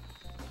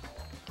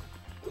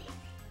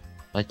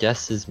 My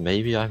guess is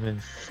maybe I'm in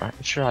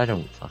Fracture, I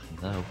don't fucking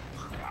know.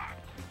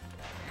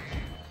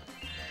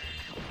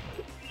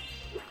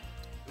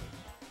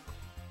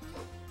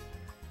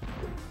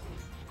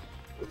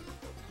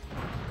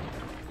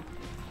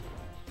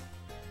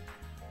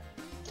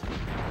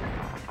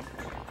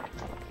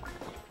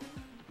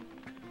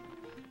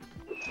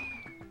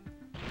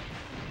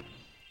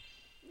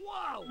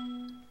 Whoa!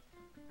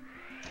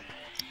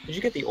 Did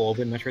you get the orb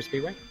in Metro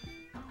Speedway?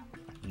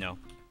 No.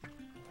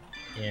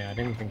 Yeah, I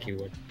didn't think you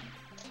would.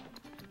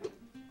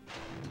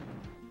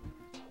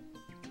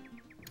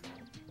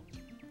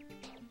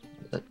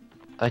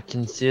 I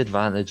can see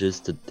advantages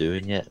to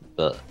doing it,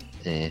 but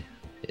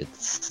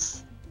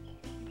it's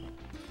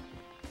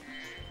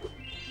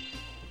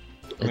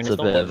I mean, it's it's a not bit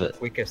one of of a the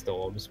quickest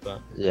orbs, but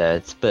yeah,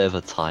 it's a bit of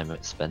a time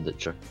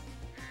expenditure.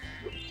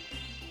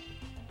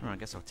 Alright, I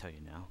guess I'll tell you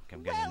now. Okay,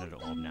 I'm getting another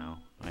orb now.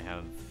 I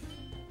have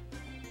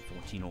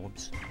 14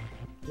 orbs.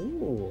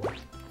 ooh,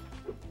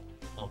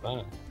 not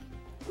bad.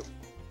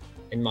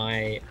 In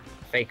my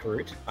fake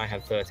route, I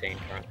have 13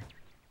 currently.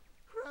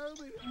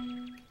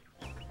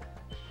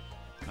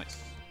 Nice.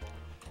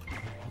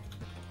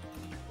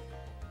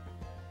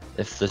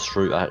 If this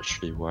route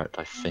actually worked,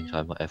 I think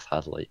I might have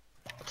had like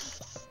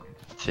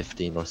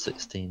 15 or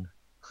 16.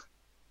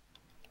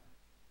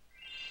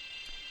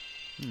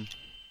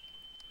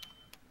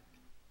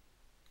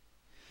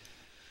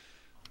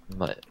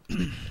 Might.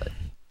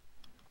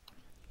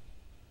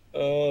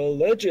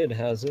 Legend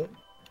has it.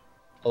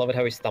 I love it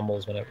how he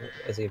stumbles when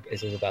as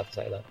he's about to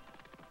say that.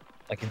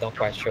 Like he's not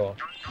quite sure.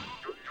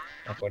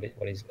 Like what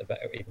he's about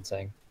even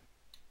saying.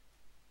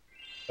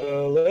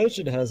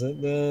 Legend has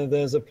it.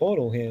 There's a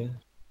portal here.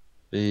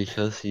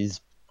 Because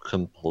he's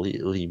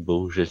completely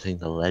bullshitting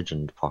the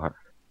legend part.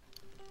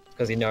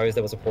 Because he knows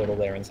there was a portal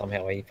there and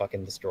somehow he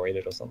fucking destroyed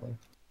it or something.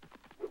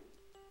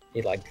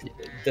 He like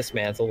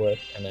dismantled it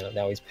and then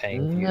now he's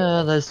paying for you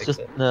No, to there's fix just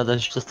it. no,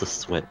 there's just a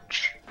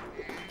switch.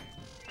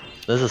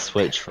 There's a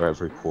switch for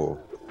every portal.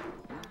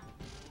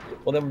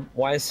 Well then,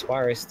 why is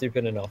Spyro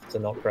stupid enough to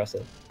not press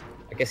it?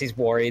 I guess he's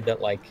worried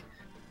that like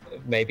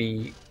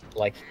maybe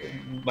like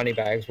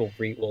Moneybags will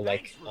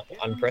like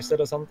unpress it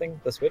or something,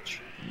 the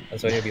switch, and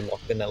so he'll be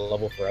locked in that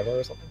level forever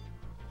or something.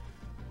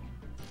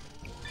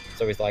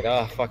 So he's like,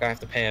 oh fuck, I have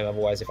to pay him,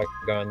 otherwise if I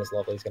go in this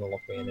level, he's gonna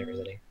lock me in there,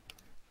 isn't he?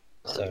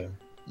 So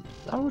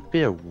That would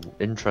be a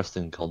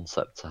interesting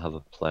concept to have a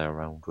play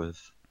around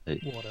with.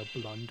 Like, What a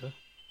blunder.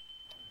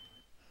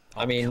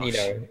 I mean, you gosh.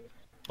 know,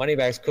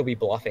 Moneybags could be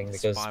bluffing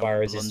because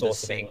Spyro is his Blunder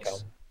source of six, income.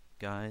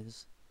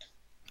 Guys.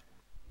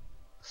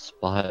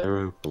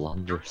 Spyro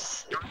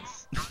blunders.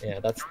 Yeah,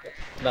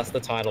 that's the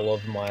title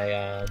of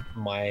my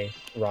my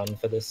run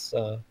for this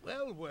Well,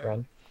 well.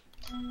 run.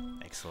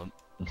 Excellent.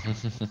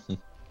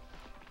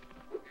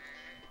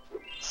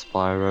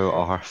 Spyro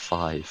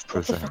R5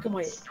 What the fuck am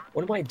I? presents.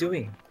 What am I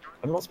doing?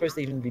 I'm not supposed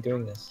to even be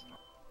doing this.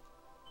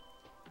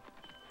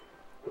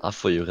 I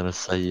thought you were gonna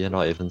say you're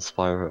not even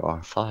Spyro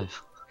R5.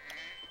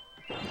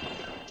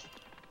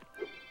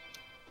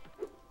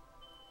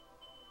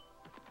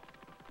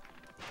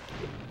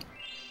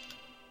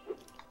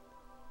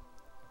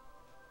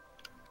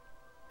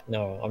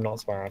 No, I'm not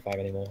Spyro 5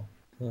 anymore.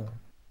 Huh.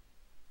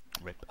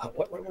 Rip.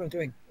 What am I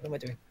doing? What am I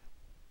doing?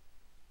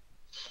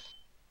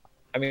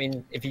 I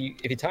mean, if you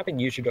type in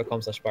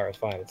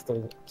youtube.com/Spyro5, it's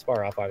still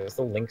Spyro 5. It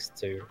still links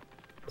to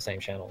the same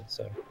channel.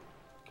 So,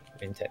 I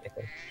mean,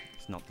 technically.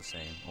 It's not the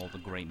same. All the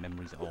great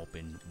memories have all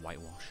been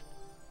whitewashed.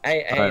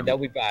 Hey, Alright. they'll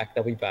be back.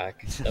 They'll be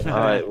back. They'll be back.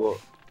 Alright, well,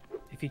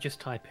 If you just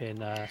type in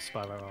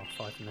Spyro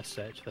R5 in the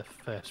search, the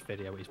first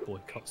video is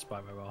boycott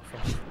Spyro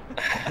R5.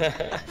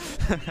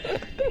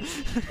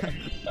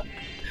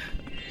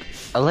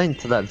 a link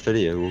to that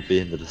video will be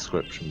in the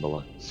description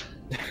below.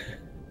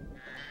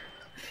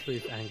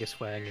 With Angus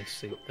wearing his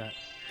suit that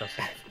doesn't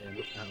fit him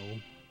at all.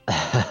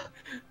 I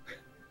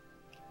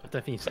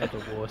don't think he's ever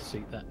wore a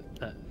suit that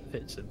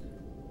fits him.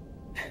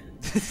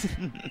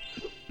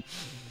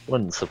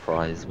 Wouldn't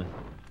surprise me.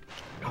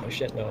 Oh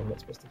shit! No, I'm not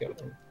supposed to go.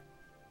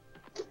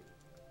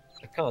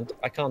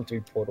 I can't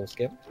do portal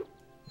skip.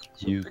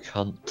 You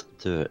can't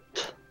do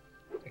it.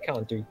 I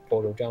can't do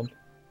portal jump.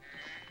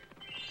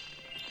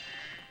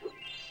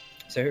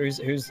 So who's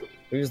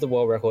the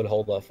world record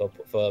holder for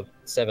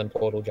 7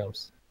 portal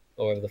jumps,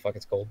 or whatever the fuck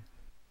it's called?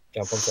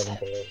 Jump on 7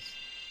 portals.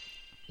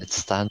 It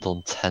stands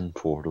on 10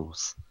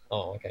 portals.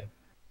 Oh, okay.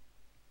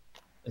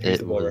 And who's It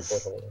the world was-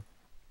 record holder?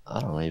 I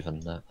don't even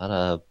know. And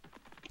a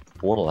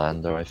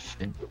Borderlander, I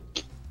think.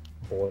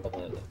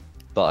 Borderlander.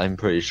 But I'm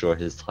pretty sure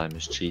his time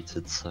is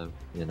cheated, so,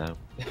 you know.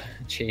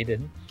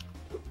 Cheated.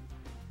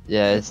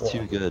 Yeah, it's What?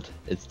 too good.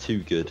 It's too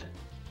good.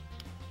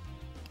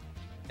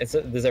 Does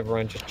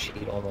everyone just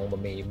cheat on all the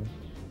meme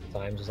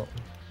times or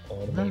something?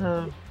 All the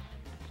meme.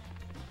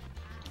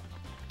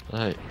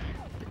 Right.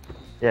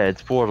 Yeah,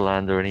 it's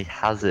Borderlander and he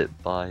has it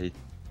by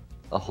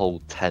a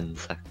whole 10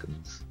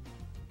 seconds.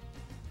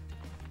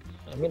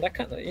 I mean, that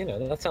kind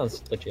of, that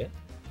sounds legit.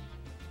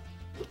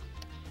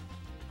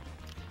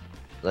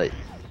 Like,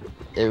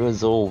 it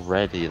was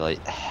already,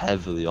 like,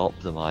 heavily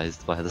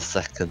optimized by the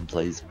second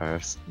place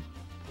person.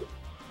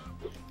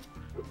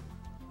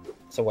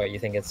 So wait, you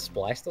think it's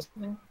spliced or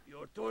something?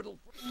 Your total.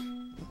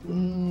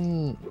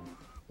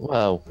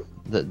 Well,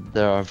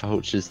 there are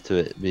vouchers to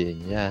it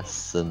being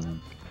yes,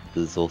 and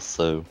there's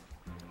also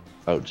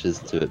vouchers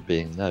to it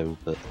being no,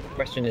 but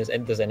Question is,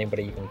 does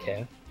anybody even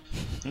care?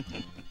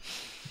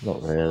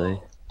 not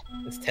really.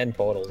 It's 10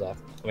 portals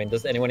after. I mean,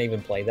 does anyone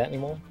even play that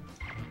anymore?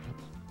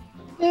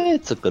 Yeah,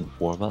 it's a good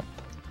warm-up.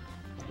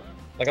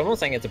 Like, I'm not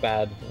saying it's a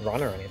bad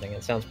run or anything.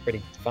 It sounds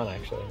pretty fun,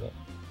 actually. But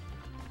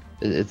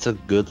It's a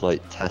good,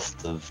 like,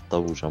 test of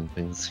double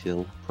jumping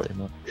skill, pretty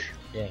much.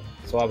 yeah,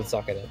 so I would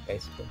suck at it,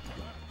 basically.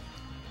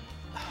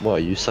 Well,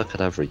 you suck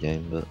at every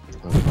game, but...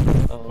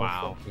 Oh,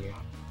 Wow. fuck you.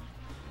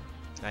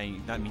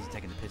 That means you're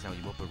taking the piss out of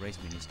your upper race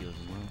mania skills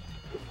as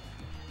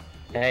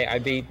well. Hey, I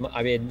beat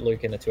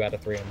Luke in a 2 out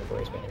of 3 on the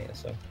Brace Mania,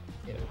 so,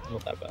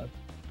 not that bad.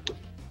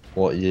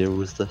 What year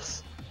was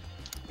this?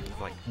 It was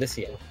like, This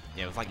year,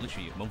 yeah, it was like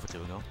literally a month or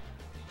 2 ago.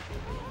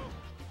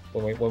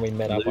 when we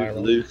met up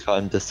IRL. Luke,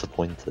 I'm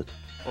disappointed.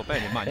 Well,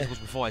 bearing in mind, this was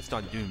before I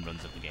started doing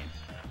runs of the game.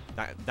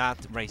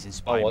 That race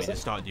inspired was me it?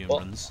 to start doing Well,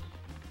 runs.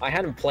 I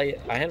hadn't played.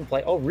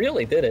 Oh,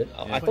 really? Did it?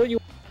 Yeah. I thought you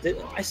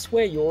did. I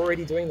swear you're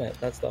already doing that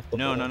stuff.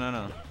 No, before.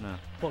 no.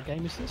 What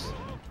game is this?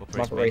 Upper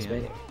Muppet Race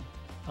Mania.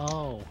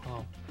 Oh.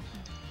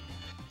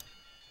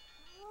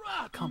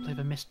 I can't believe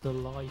I missed the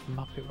live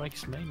Muppet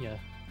Race Mania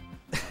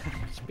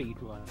speed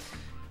run.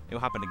 It'll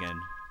happen again,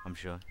 I'm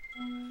sure.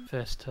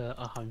 First to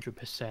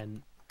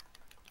 100%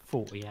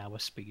 40-hour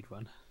speed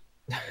run.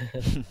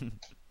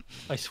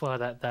 I swear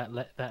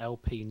that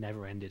LP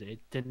never ended. It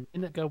didn't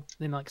it go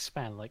in like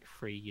span like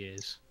 3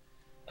 years.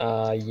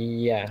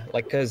 Yeah,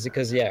 like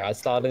cause yeah, I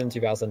started in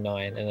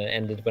 2009 and it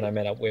ended when I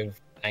met up with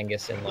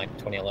Angus in like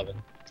 2011.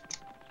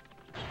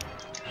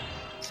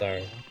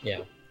 So yeah,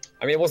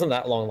 I mean it wasn't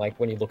that long. Like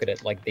when you look at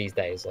it like these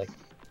days, like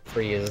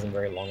 3 years isn't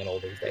very long at all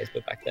these days,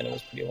 but back then it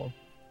was pretty long.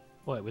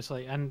 Well, it was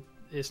like, and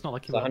it's not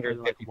like It's you were uploading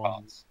 150 like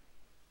parts.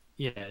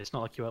 Yeah, it's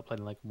not like you were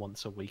uploading like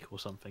once a week or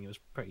something. It was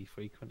pretty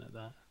frequent at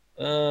that.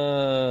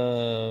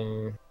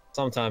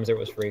 Sometimes it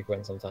was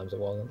frequent, sometimes it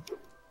wasn't.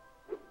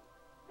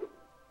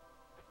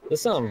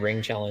 There's some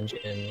ring challenge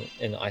in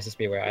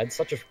ISSB where I had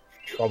such a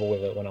trouble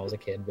with it when I was a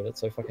kid, but it's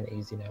so fucking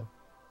easy now.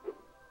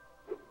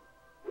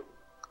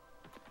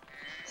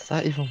 Is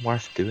that even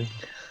worth doing?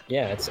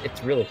 Yeah, it's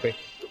really quick.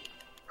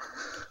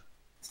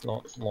 It's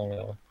not long at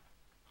all.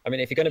 I mean,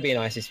 if you're going to be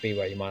in IC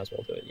Speedway, you might as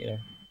well do it, you know?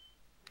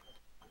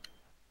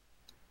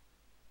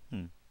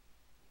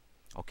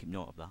 I'll keep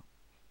note of that.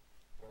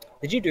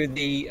 Did you do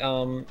the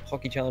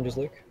hockey challenges,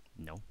 Luke?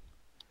 No.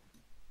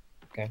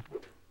 Okay.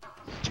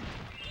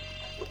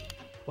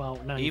 Well,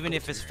 no. Even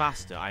if it's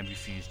faster, I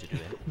refuse to do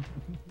it.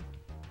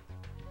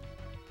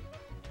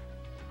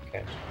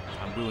 Okay.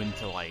 I'm willing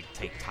to like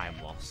take time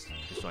loss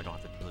just so I don't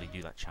have to bloody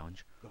do that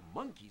challenge. The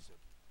monkeys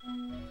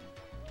have...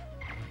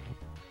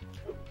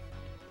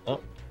 Oh,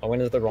 I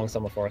went into the wrong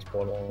Summer Forest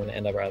portal. I'm gonna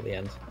end up right at the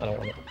end. I don't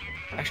want it.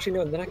 Actually,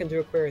 no. Then I can do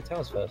Aquaria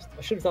Towers first.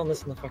 I should have done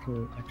this in the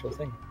fucking actual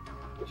thing.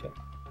 Shit.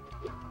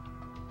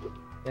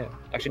 Yeah.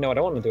 Actually, no. I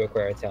don't want to do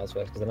Aquaria Towers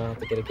first because then I have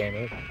to get a game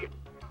over.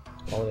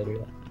 Why would I do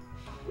that?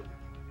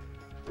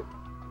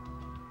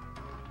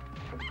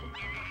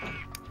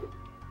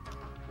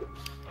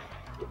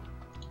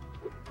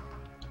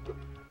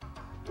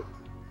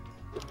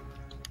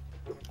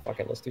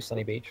 Okay, let's do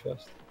Sunny Beach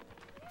first.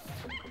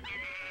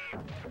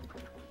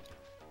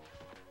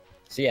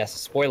 So yes,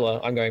 spoiler,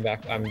 I'm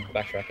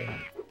backtracking.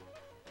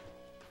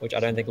 Which I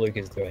don't think Luke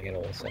is doing at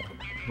all, so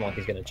Mark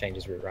is going to change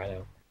his route right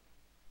now.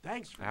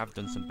 Thanks. I have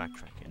done some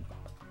backtracking.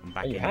 I'm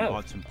back Oh, you in have?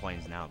 odds and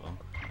planes now though.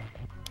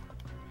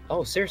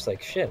 Oh, seriously,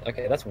 shit,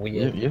 okay, that's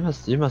weird. You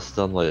must have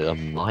done like a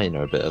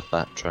minor bit of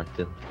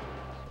backtracking.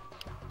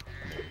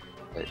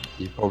 Like,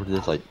 you probably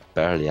did like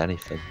barely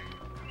anything.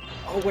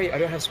 Oh wait, I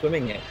don't have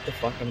swimming yet. The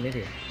fuck, I'm an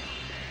idiot.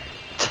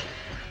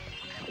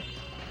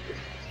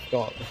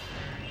 God,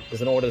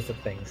 there's an order to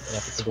things. And I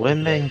have to figure out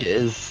Swimming what-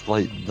 is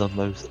like the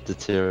most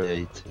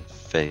deteriorating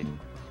thing.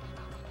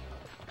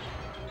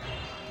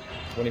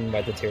 What do you mean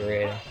by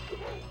deteriorating?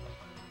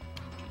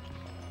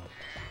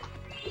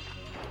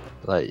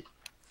 Like,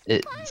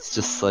 it's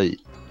just like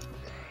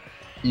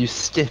you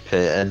skip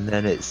it and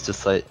then it's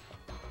just like,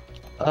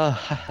 oh,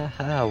 ha ha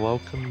ha,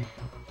 welcome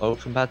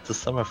back to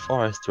Summer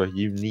Forest where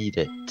you need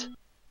it.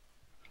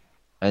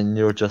 And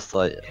you're just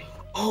like,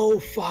 Oh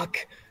fuck!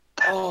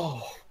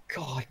 Oh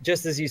god!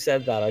 Just as you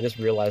said that, I just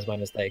realized my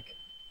mistake.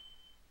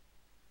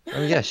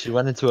 oh yes, you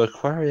went into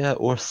Aquaria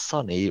or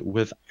Sunny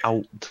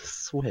without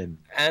swim.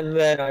 And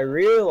then I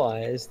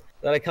realized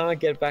that I can't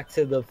get back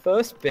to the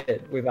first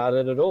bit without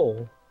it at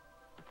all.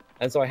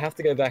 And so I have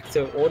to go back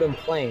to Autumn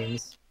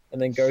Plains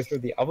and then go through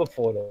the other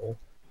portal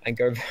and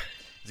go.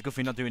 It's a good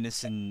thing not doing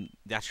this in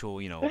the actual,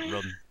 you know,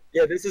 run.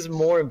 Yeah, this is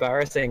more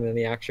embarrassing than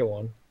the actual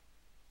one.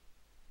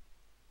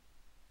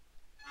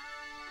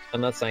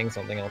 I'm not saying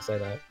something, I'll say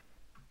that.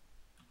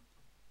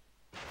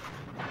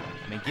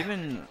 I mean,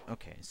 given...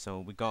 Okay, so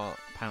we got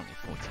apparently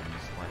 14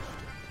 minutes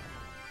left.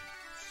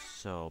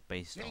 So,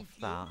 based off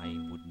that, I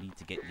would need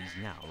to get these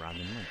now rather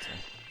than later.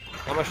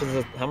 How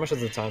much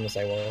is the time to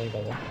say well,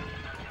 by the way?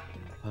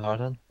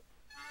 Pardon?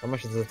 How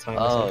much is the time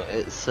to Oh, say?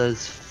 it says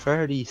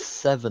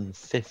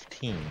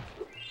 37:15.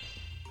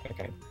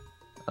 Okay.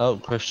 Oh,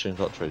 Christian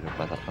got triggered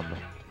by that number.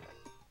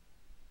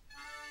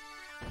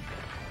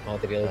 Oh,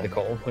 did he leave the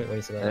call when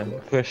you said that And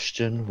number?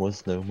 Christian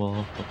was no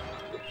more.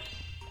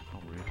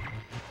 How rude.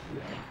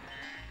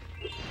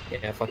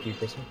 Yeah, fuck you,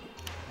 Christian.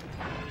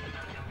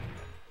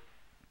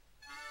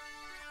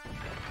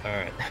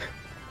 Alright.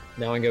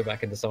 Now I can go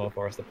back into Summer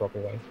Forest the proper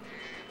way.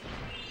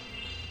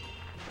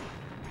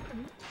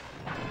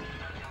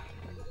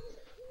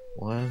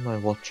 Why am I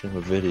watching a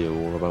video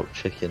all about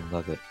chicken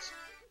nuggets?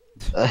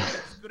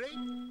 Because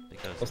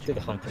Let's do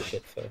the hunter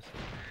shit first.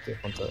 Do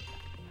hunter.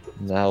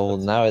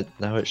 now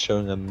it's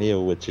showing a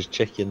meal which is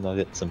chicken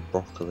nuggets and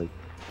broccoli.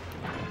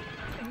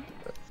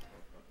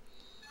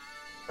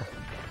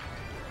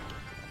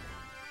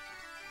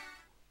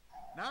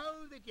 Now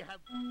that you have...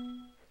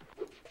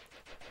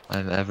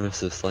 I'm ever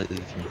so slightly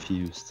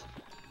confused.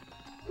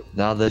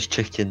 Now there's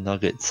chicken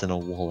nuggets in a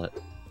wallet.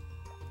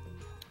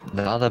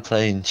 Now they're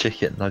playing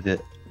chicken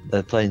nugget.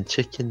 They're playing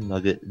chicken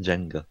nugget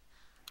Jenga.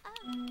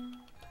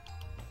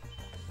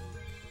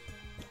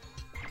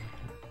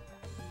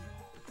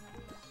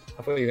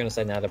 I thought you were gonna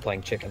say now they're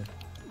playing chicken.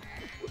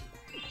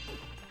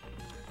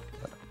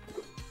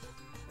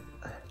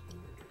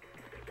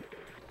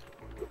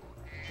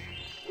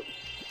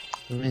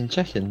 I mean,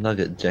 chicken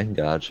nugget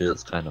Jenga actually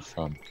looks kind of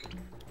fun.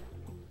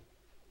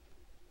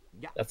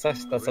 That's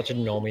such a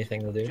normie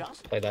thing to do.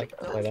 Play that.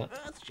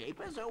 Earth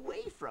shapers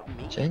away from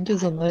me.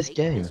 Jenga's a nice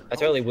game. I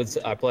totally would.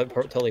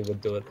 Totally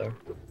would do it though.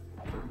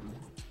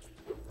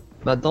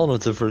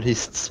 McDonald's have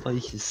released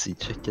spicy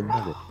chicken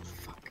nuggets. Oh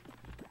fuck.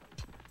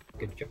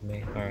 Good job,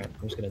 me. All right,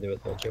 I'm just gonna do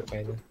it the legit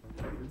way then.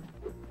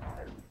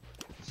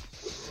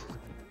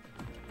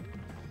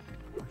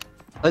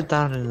 Like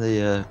down in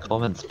the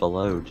comments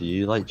below, do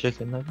you like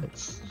chicken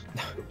nuggets?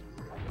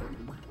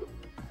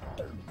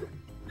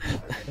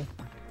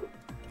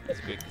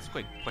 It's a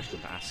great question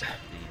to ask the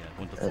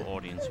wonderful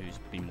audience who's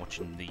been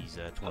watching these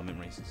tournament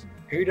races.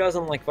 Who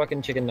doesn't like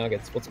fucking chicken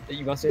nuggets?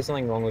 You must do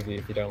something wrong with you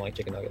if you don't like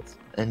chicken nuggets.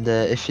 And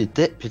if you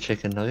dip your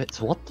chicken nuggets,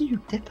 what do you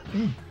dip them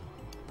in?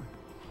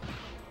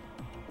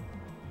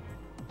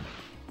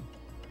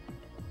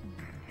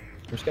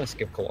 I'm just gonna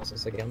skip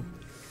Colossus again.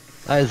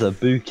 That is a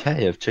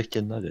bouquet of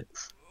chicken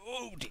nuggets.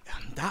 Oh dear,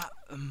 that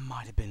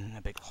might have been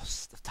a big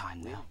loss of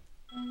time now.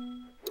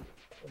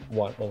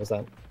 What? What was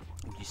that?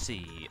 You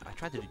see, I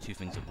tried to do two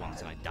things at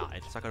once and I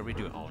died, so I gotta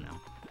redo it all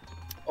now.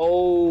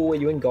 Oh, are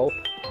you in Gulp?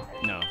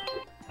 No.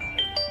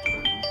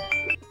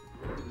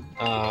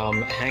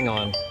 Hang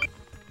on.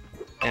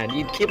 And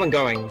you keep on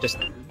going. Just,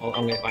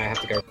 I have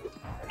to go.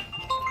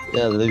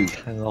 Yeah, Luke,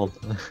 hang on.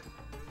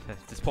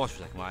 Just pause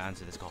for a second while I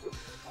answer this call.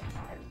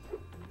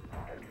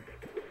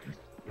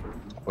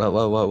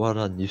 Well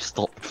done. You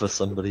stopped for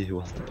somebody who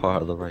wasn't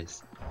part of the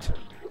race.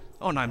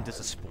 Oh no, I'm just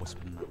a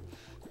sportsman.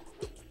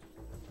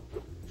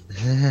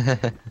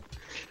 This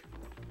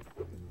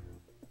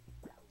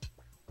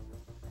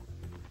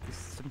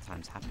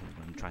sometimes happens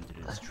when I'm trying to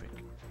do this trick.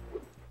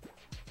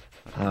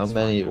 Okay, How that's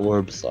many fine.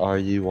 orbs are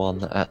you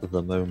on at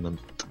the moment,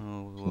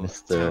 Oh, we'll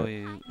Mr. tell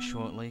you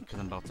shortly, because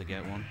I'm about to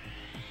get one.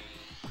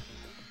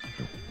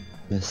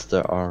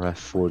 Mr.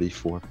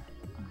 RF44?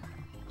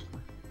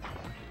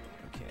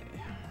 Okay.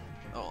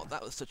 Oh,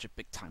 that was such a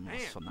big time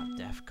loss from that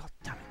death. God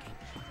damn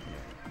it.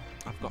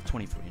 I've got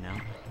 23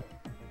 now.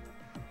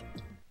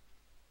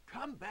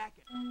 Come back.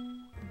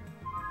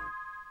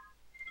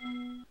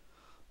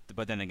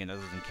 But then again, that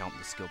doesn't count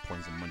the skill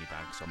points and money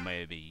back, so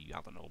maybe,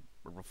 I don't know,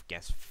 a rough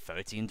guess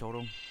 30 in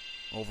total,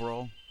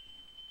 overall.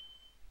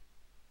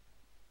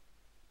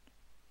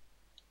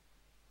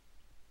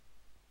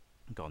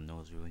 God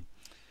knows, really.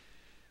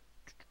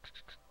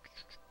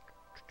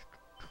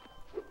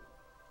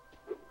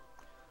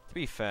 To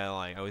be fair,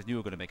 like, I always knew we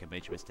were going to make a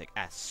major mistake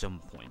at some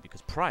point,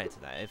 because prior to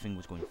that, everything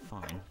was going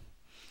fine.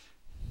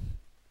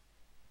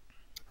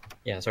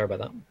 Yeah, sorry about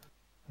that.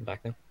 I'm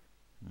back now.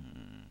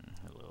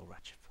 Hello,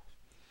 Ratchet5.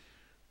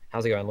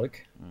 How's it going,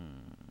 Luke?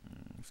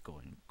 It's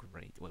going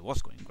great. Well, it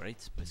was going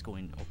great, but it's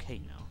going okay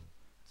now.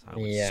 So I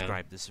would Yeah.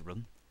 describe this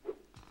run.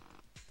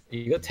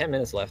 You got 10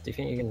 minutes left. Do you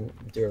think you can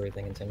do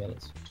everything in 10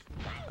 minutes?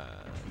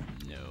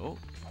 No.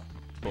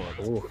 But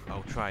Ooh.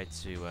 I'll try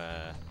to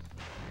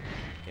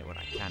get what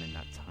I can in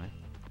that time.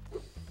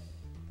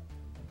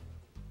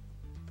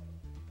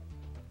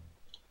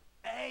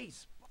 Hey,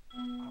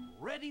 I'm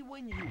ready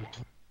when you are.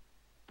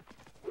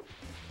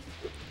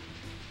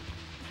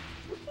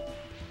 I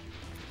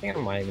think I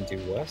might even do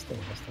worse than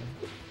last time.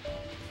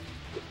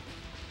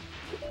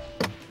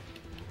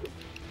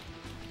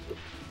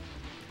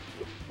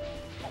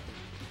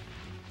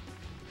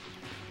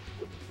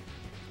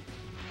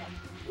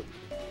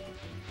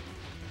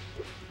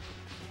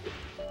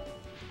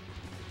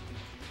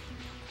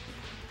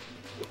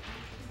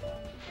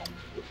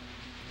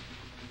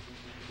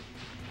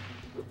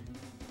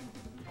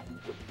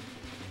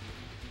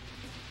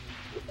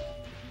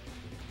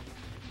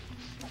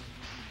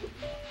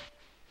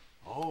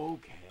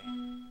 Okay.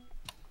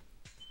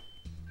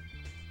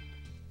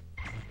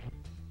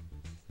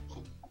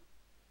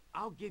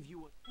 I'll give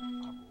you a...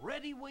 I'm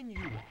ready when you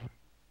are.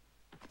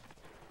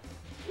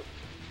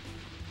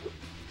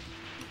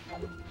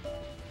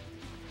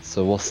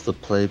 So what's the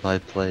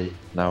play-by-play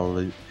now,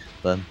 Luke,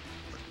 then?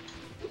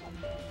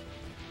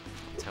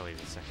 I'll tell you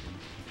in a second.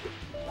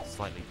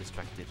 Slightly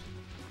distracted.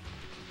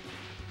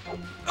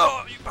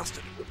 Oh, you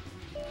bastard!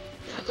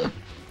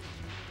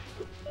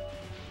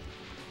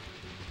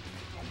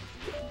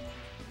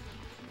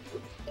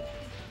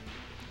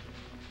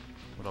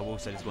 What I will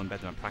say is going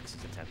better than my practice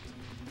attempt.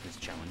 This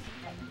challenge.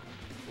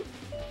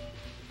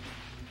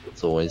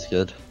 It's always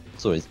good.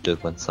 It's always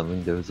good when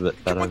something goes a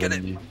bit better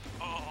than you.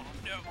 Oh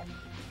no!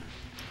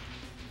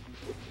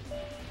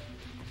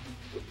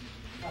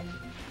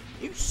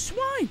 You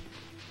swine!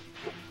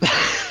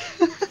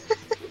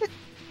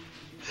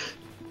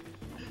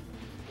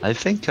 I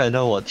think I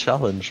know what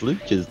challenge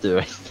Luke is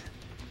doing.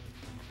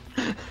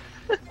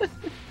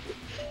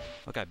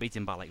 Okay, I beat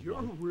him by like You're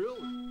 1.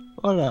 really...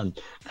 Well done.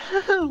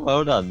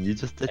 Well done, you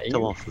just did Hey,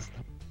 Colossus.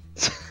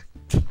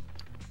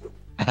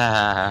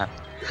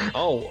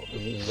 Oh,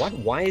 what?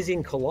 Why is he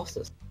in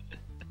Colossus?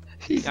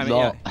 He's I mean,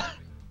 not.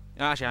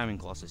 Actually, I'm in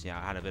Colossus, yeah.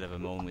 I had a bit of a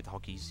moment with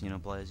hockey's,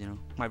 players,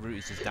 My route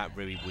is just that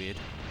really weird.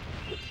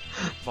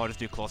 So I'll just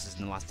do Colossus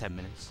in the last 10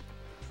 minutes.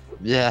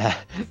 Yeah,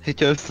 it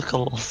goes to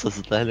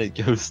Colossus, then it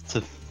goes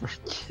to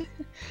freaking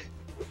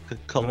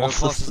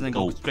Colossus and then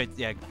Gulp. go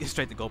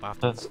straight to Gulp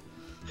afterwards.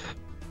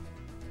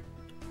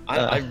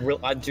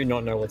 I do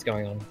not know what's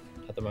going on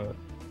at the moment.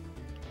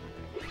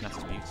 That's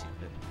the beauty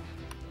of it.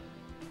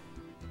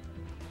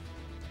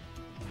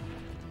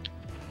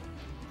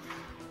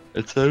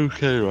 It's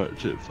okay,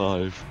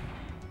 Ratchet5.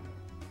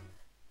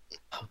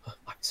 I'm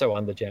so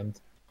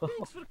undergemmed.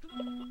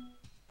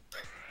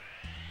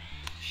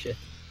 Shit.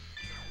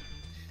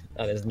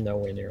 That is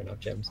nowhere near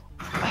enough gems.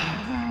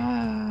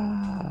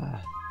 Wow.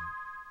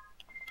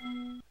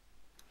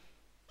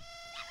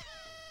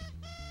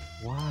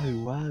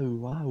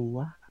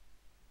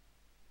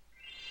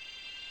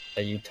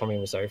 Are you Tommy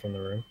Wiseau from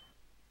the room?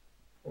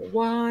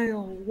 Why?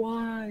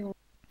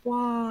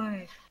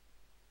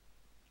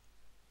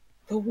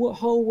 The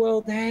whole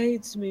world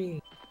hates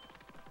me.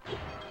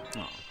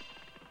 Oh.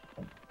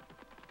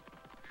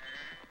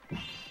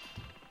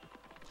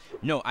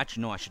 No,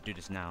 actually, no, I should do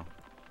this now.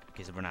 In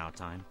case I run out of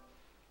time.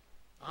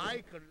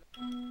 I can...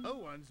 No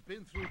one's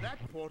been through that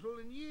portal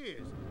in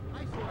years.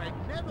 I thought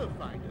I'd never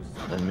find a...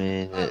 I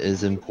mean, it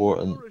is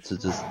important to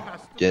just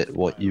get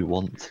what you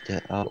want to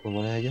get out of the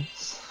way, I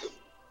guess.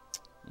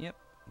 Yep.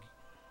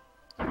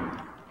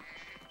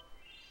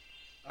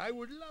 I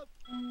would love.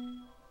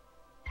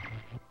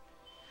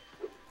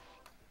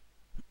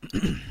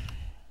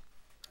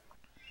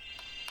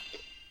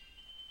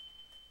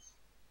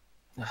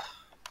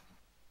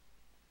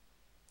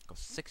 Got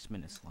 6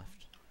 minutes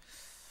left.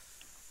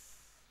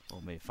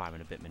 Or maybe 5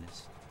 and a bit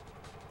minutes.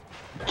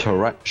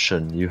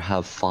 Correction, you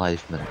have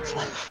 5 minutes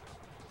left.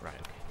 Right,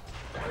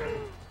 okay.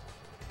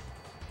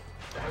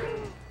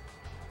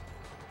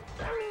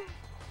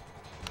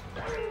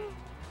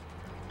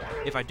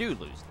 If I do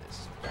lose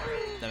this,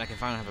 then I can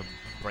finally have a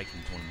break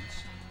in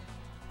tournaments.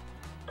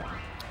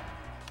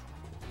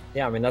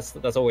 Yeah, I mean that's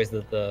always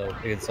the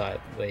good side,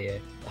 the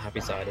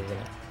happy side, isn't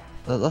it?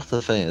 That's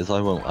the thing, is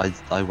I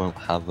won't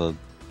have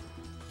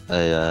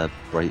a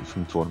break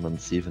from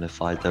tournaments even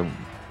if I don't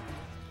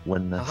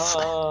win this.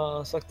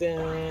 Aha, sucked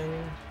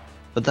in.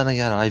 But then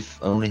again, I've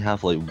only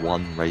have like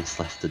 1 race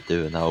left to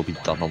do, and that will be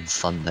done on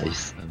Sunday.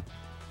 So.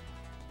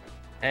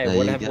 Hey,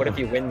 what if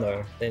you win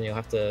though? Then you'll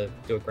have to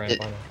do a grand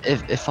final.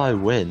 If I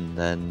win,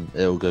 then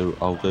I'll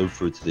go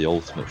through to the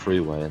ultimate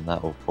freeway, and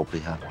that will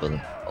probably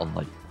happen on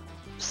like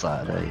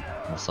Saturday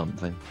or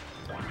something.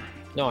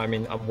 No, I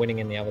mean I'm winning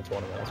in the other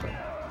tournament as well.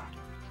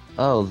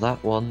 Oh,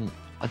 that one.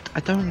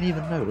 I don't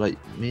even know. Like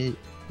me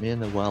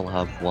and the well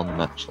have 1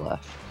 match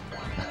left.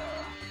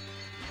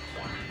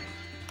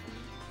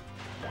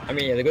 I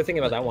mean, yeah, the good thing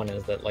about that one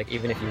is that like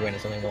even if you win,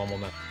 it's only 1 more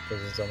match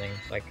because there's only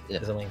like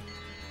there's only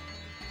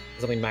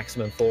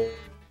maximum 4.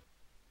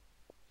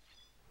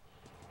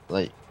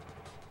 Like,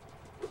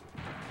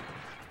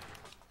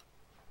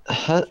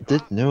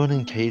 did no one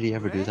and Katie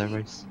ever do that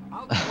race?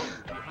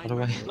 By the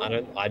way.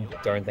 I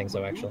don't think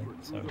so actually.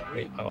 So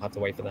I'll have to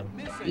wait for them.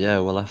 Yeah,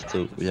 we have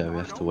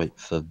to wait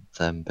for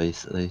them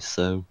basically.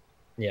 So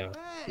Yeah.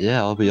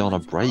 yeah, I'll be on a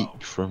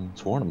break from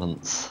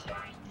tournaments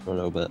for a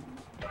little bit.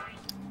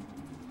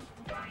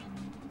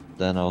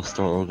 Then I'll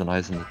start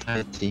organising the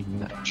tag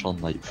team match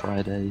on like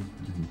Friday.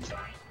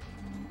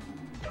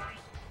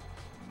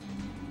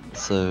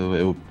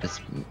 So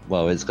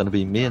it's gonna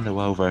be me and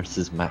Noel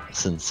versus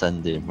Max and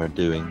Cindy, and we're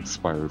doing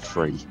Spyro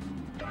 3.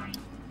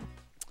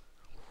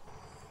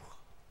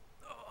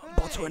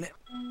 Bottle in it.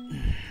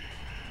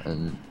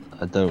 And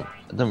I don't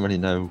really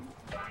know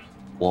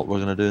what we're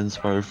gonna do in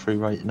Spyro 3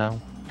 right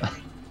now.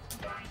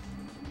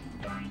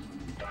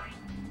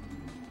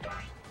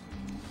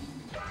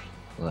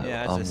 Well,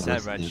 Yeah, as I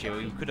said, Ratchet,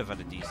 we could have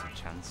had a decent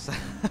chance.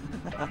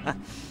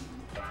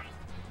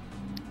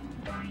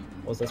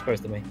 What's that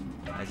supposed to mean?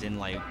 As in,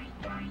 like,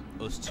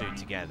 us two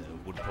together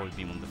would probably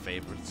be one of the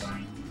favourites.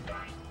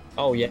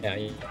 Oh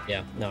yeah,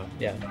 no,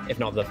 yeah. If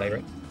not the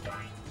favorite.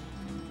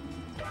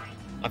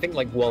 I think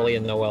like Wally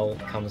and Noel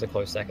comes a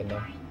close second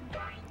though.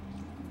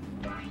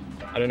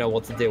 I don't know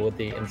what to deal with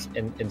the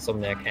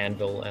Insomniac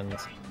Anvil and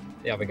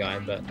the other guy,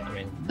 but I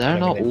mean they're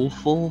not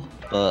awful,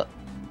 but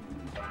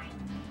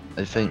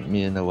I think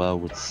me and Noel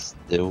would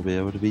still be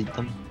able to beat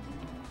them.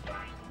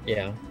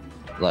 Yeah.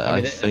 Like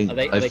I mean, think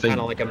are they kind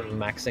of like a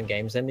Max and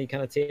Games Endy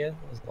kind of tier?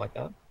 Is it like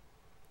that?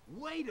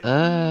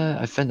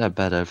 I think they're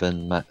better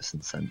than Max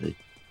and Sandy.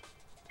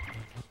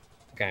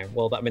 Okay,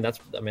 well, I mean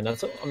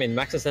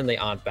Max and Sandy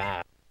aren't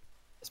bad,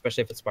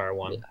 especially if it's Spyro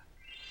 1. Yeah.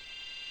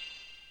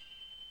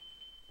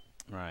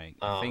 Right.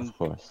 I think of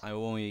course. I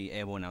will only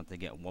able now to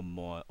get 1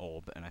 more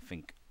orb, and I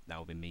think that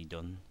will be me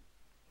done.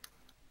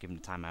 Given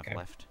the time I have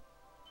left.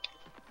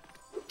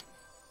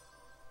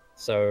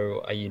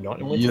 So, are you not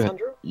in Winter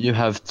Tundra? You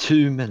have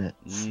 2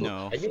 minutes.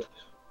 No.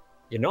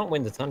 You're not in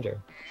Winter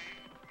Tundra.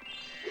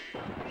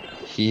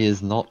 He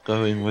is not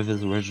going with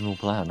his original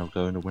plan of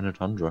going to Winter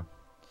Tundra.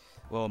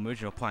 Well, my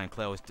original plan,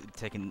 Claire, was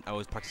I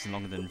was practicing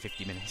longer than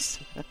 50 minutes.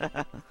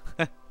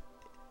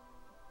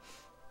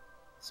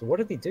 So what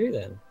did he do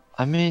then?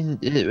 I mean,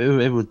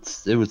 it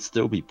would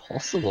still be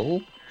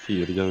possible for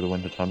you to go to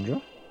Winter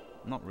Tundra.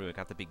 Not really. I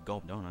have to beat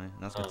Gulp, don't I?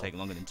 That's gonna take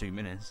longer than 2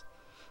 minutes.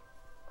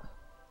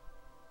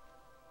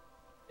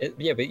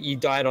 Yeah, but you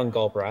died on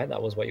Gulp, right?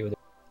 That was what you were doing.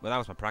 Well, that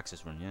was my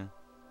practice run, yeah.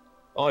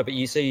 Oh, but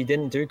you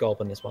didn't do Gulp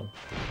in this one.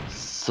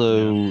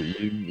 So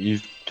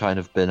you've kind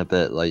of been a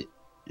bit like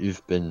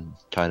you've been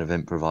kind of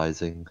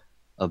improvising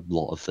a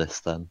lot of this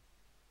then.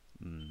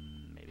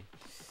 Maybe.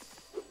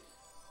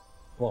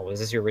 What was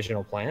this your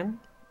original plan?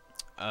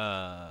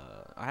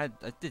 I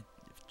did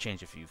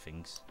change a few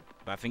things,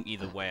 but I think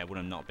either way I would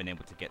have not been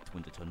able to get to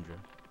Winter Tundra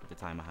at the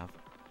time I have.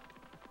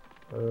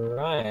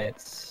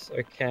 Right.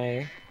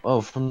 Okay.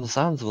 Well, from the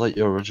sounds of like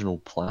your original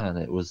plan,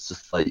 it was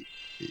just like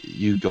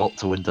you got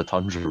to Winter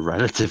Tundra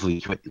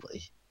relatively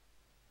quickly.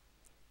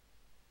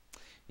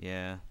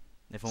 Yeah.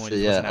 If only So,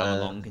 it was an hour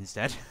long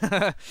instead.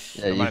 Yeah,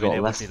 you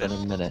got less than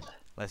a minute.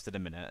 Less than a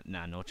minute.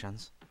 Nah, no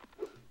chance.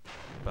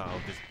 But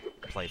I'll just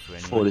play through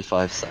anyway.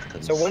 45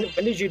 seconds. So when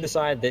did you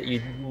decide that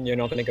you're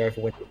not going to go for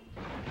Winter?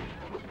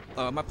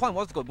 My plan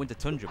was to go Winter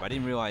Tundra, but I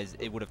didn't realize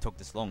it would have took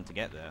this long to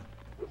get there.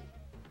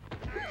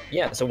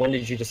 Yeah. So when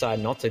did you decide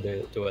not to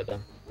do it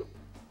then?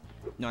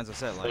 No, as I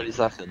said, 30 like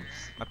seconds.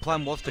 my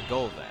plan was to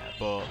go there,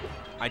 but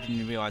I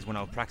didn't realize when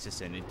I was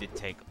practicing it did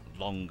take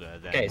longer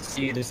than. Okay,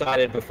 so you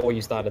decided before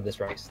you started this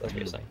race. That's what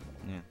you're saying.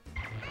 Yeah.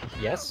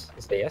 Yes.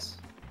 Is it yes?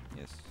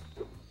 Yes.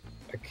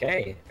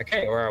 Okay.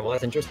 Okay. All right. Well,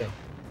 that's interesting.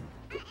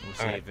 We'll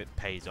see Alright. if it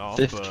pays off.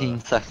 15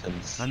 but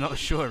seconds. I'm not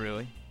sure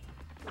really.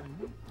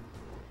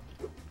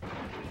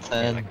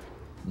 10,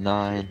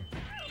 9,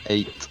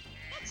 8,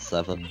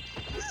 7,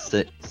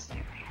 6,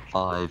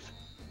 5,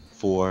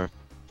 4,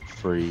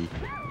 3,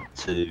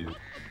 2,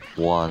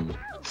 1.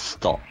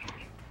 Stop.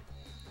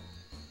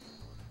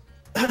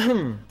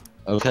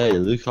 Okay,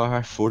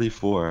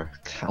 LukeRf44,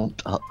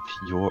 count up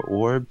your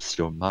orbs,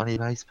 your money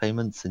base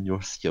payments, and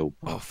your skill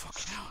Oh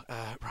points. fuck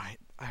now. Right.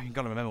 I ain't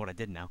gotta remember what I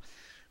did now.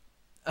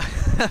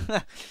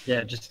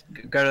 Yeah, just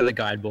go to the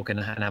guidebook and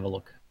have a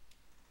look.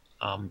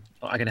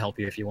 I can help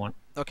you if you want.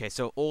 Okay,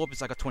 so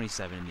Orbs I got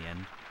 27 in the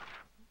end.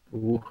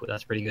 Ooh,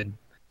 that's pretty good.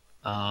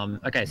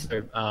 Okay,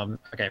 so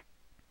okay,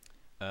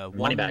 money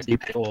One. bags. You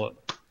pay for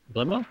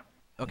Glimmer?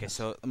 Okay,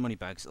 so money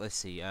bags. Let's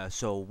see.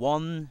 So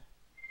one.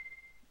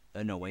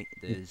 No wait.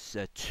 There's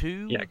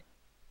 2. Yeah.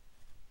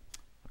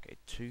 Okay,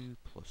 2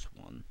 plus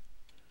 1.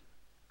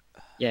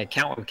 Yeah,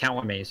 count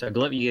with me. So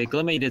Glimmer,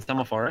 you did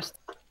Summer Forest,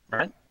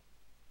 right?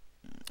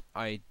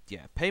 I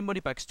pay money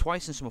bags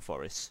twice in Summer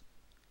Forest.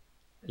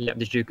 Yeah.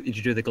 Did you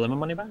do the Glimmer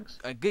money bags?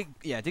 I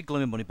did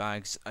Glimmer money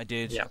bags. I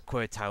did Yep.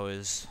 Queer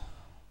Towers.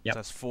 Yep. So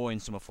that's 4 in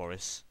Summer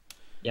Forest.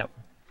 Yep.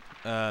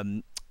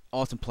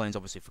 Autumn Plains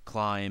obviously for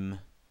climb.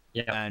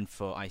 Yep. And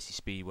for Icy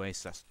Speedway.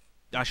 So that's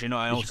actually no,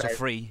 I Did you also pay-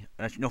 3.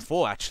 No,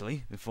 4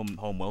 actually from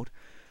Homeworld.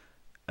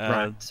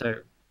 Right. So,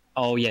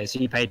 oh yeah. So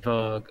you paid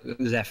for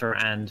Zephyr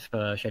and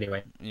for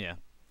Shadyway. Yeah.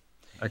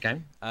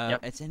 Okay.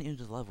 Yep. It's any of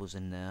the levels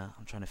in there.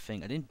 I'm trying to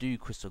think. I didn't do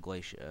Crystal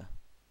Glacier.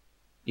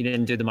 You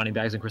didn't do the money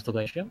bags in Crystal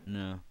Glacier?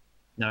 No.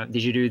 No.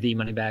 Did you do the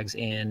money bags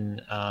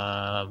in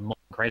Molten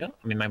Crater?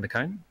 I mean Magma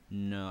Cone?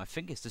 No, I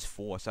think it's just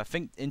 4. So I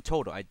think in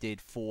total I did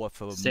 4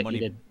 for Six, you money,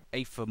 did.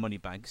 8 for money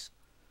bags.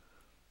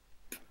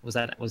 Was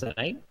that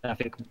 8? I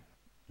think.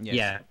 Yes.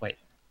 Yeah. Wait.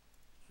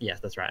 Yes,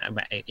 that's right.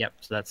 About 8. Yep.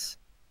 So that's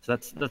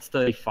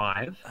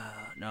 35.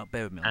 No,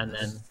 bear with me. On And this.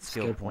 then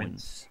skill skill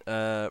points.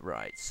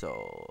 Right.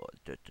 So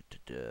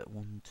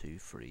 1, 2,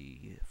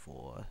 3,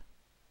 4.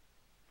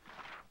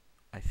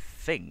 I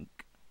think.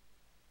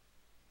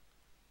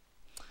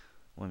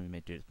 Let me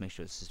make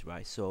sure this is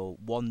right. So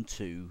 1,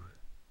 2,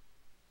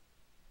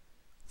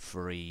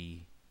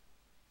 3,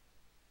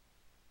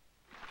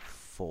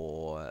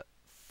 4,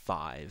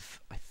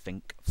 5. I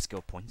think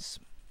skill points.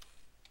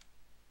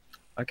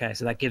 Okay,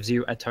 so that gives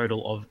you a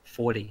total of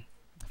 40.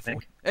 I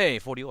think. Hey,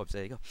 40 orbs.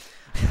 There you go.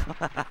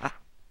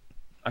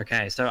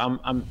 Okay, so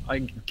I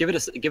give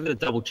it a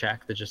double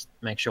check to just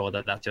make sure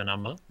that that's your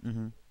number.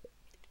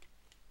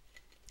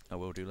 I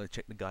will do. Let's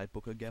check the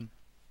guidebook again.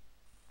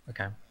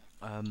 Okay.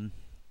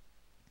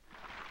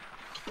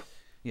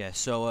 Yeah.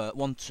 So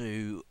 1,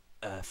 2,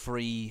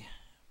 3,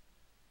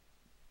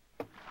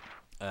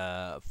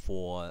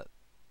 4,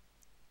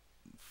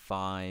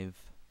 5.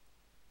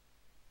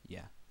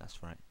 Yeah,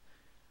 that's right.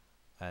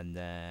 And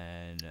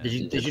then Did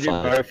you do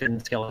 5. both in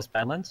Scaleless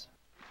Badlands?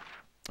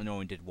 I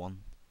only did 1.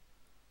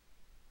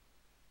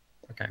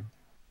 Okay.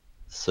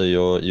 So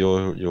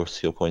your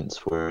skill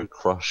points were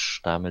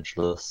crush,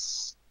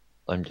 damageless.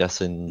 I'm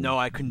guessing. No,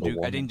 I couldn't the do.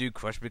 I one- didn't do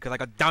crush because I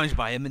got damaged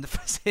by him in the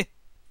first hit.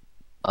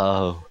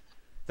 Oh,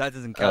 That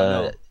doesn't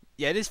count. No.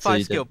 Yeah, it is so 5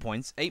 you skill did-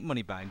 points, 8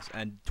 money bags,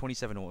 and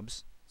 27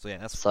 orbs. So yeah,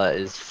 that's so that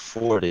is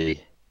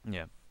 40.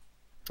 yeah.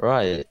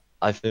 Right.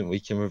 I think we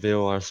can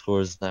reveal our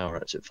scores now,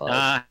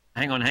 Ratchet5.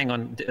 Hang on.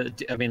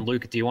 I mean,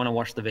 Luke, do you want to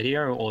watch the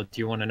video or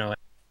do you want to know?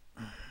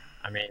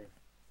 I mean,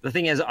 the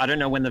thing is, I don't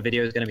know when the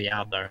video is going to be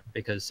out though,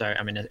 because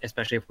I mean,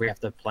 especially if we have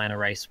to plan a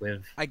race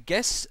with. I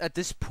guess at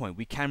this point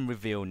we can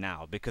reveal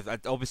now because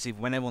obviously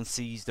when everyone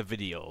sees the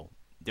video,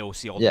 they'll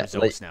see all the Yeah,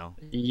 results now.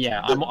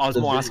 Yeah, The- I was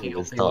the more video asking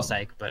is for your done.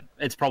 sake, but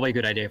it's probably a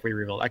good idea if we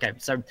reveal. Okay,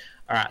 so all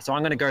right, so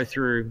I'm going to go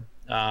through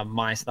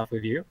my stuff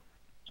with you.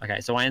 Okay,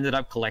 so I ended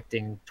up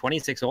collecting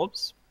 26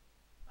 orbs.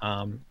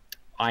 I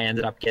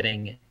ended up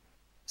getting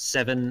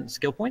 7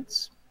 skill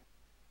points,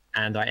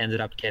 and I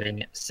ended up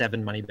getting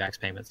 7 money bags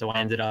payments. So I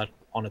ended up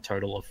on a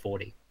total of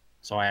 40.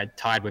 So I had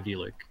tied with you,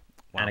 Luke.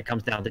 Wow. And it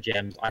comes down to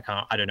gems. I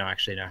don't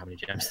actually know how many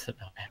gems that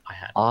I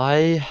had. I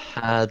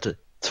had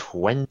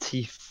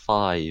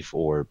 25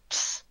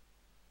 orbs,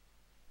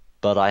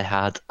 but I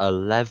had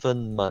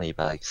 11 money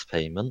bags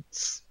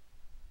payments,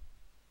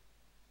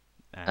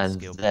 and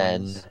skill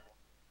then points.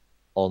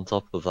 on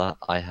top of that,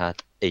 I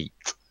had 8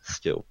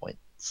 skill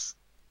points.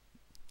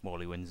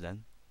 Wally wins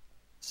then.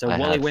 So I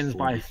Wally had wins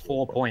by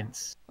 44 4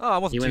 points. Oh, I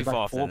He wasn't too wins by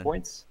far off 4 then.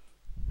 points.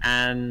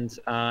 And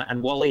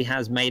Wally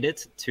has made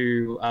it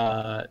to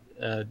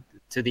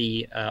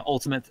the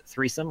ultimate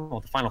threesome,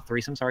 or the final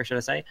threesome, sorry, should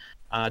I say?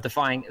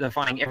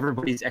 Defying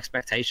everybody's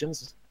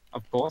expectations,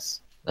 of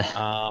course.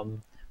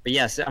 But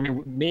yes, I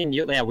mean, me and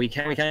you, yeah, we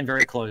came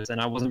very close,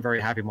 and I wasn't very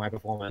happy with my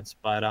performance.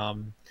 But I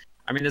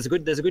mean, there's a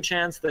good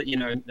chance that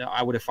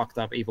I would have fucked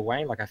up either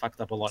way. Like I fucked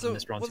up a lot in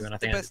this run what's too, and I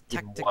the think best it's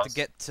even tactic worse. to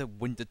get to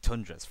Winter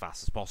Tundra as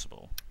fast as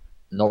possible?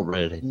 Not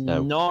really,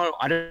 no. No,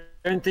 I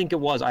don't think it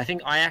was. I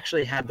think I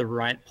actually had the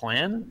right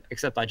plan,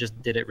 except I just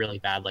did it really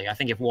badly. I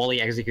think if Wally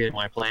executed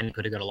my plan, he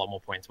could have got a lot more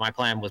points. My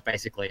plan was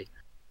basically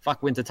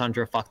fuck Winter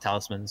Tundra, fuck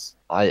Talismans.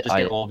 I Just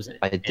get orbs.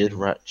 I did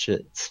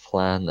Ratchet's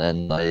plan,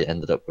 and I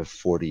ended up with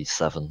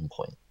 47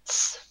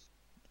 points.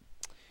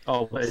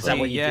 Oh, but is See, that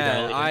what you did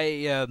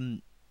yeah, earlier?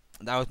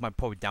 that was my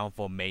probably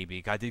downfall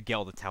maybe. I did get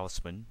all the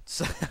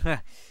talismans,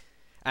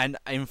 and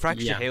in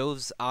Fracture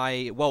Hills,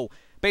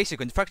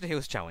 basically in the Fracture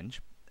Hills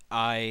challenge,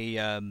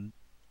 I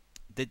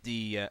did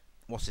the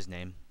what's his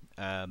name,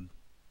 the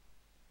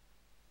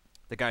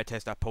guy who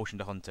tests that potion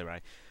to Hunter,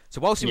 right?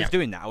 So whilst he was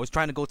doing that, I was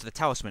trying to go to the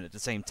talisman at the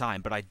same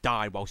time, but I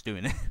died whilst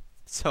doing it.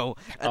 So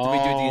I had to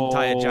redo the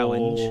entire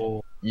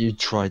challenge. You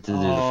tried to do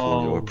the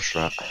full orb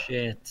strat.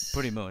 Shit.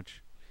 Pretty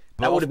much.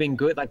 That would have been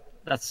good. Like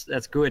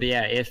that's good.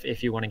 Yeah,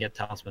 if you want to get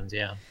talismans,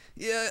 yeah.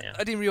 Yeah,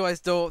 I didn't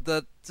realize though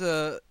that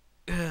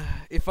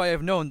if I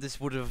have known, this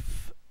would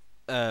have,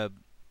 I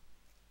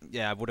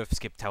would have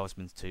skipped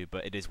talismans too.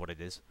 But it is what it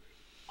is.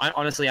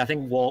 Honestly, I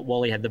think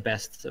Wally had the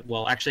best.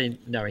 Well, actually,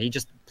 no, he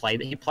just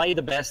played. He played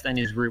the best, and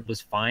his route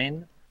was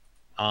fine.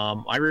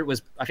 I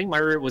think my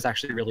route was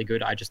actually really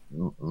good. I just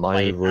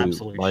my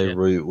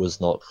route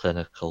was not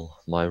clinical.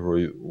 My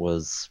route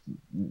was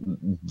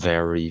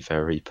very,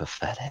 very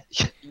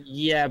pathetic.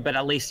 Yeah, but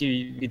at least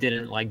you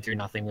didn't like do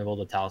nothing with all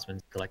the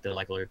talismans collected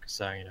like Luke.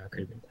 So you know it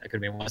could have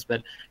been worse.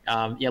 But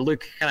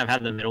Luke kind of had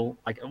in the middle.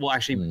 Like, well,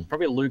 actually,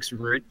 probably Luke's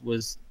route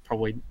was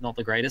probably not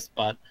the greatest,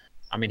 but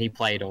I mean he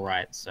played all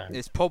right. So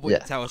it's probably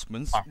the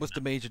talismans was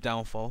the major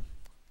downfall.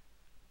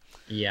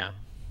 Yeah.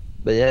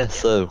 But yeah,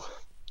 so.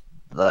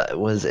 That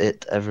was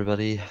it,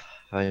 everybody.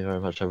 Thank you very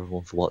much,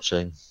 everyone, for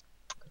watching,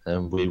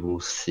 and we will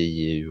see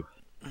you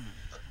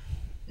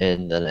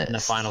in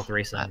the final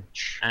threesome.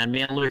 Match. And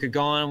me and Luke are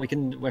gone.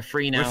 We're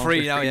free now. We're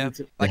free now, yeah.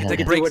 I can take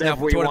a do break whatever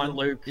now. we want,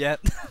 Luke. Yeah.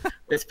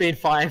 It's been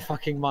 5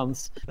 fucking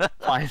months.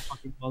 5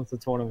 fucking months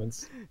of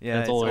tournaments. Yeah,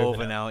 it's all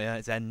over now. Yeah,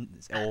 it's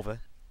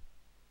over.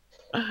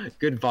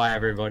 Goodbye,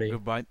 everybody.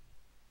 Goodbye.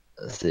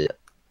 See ya.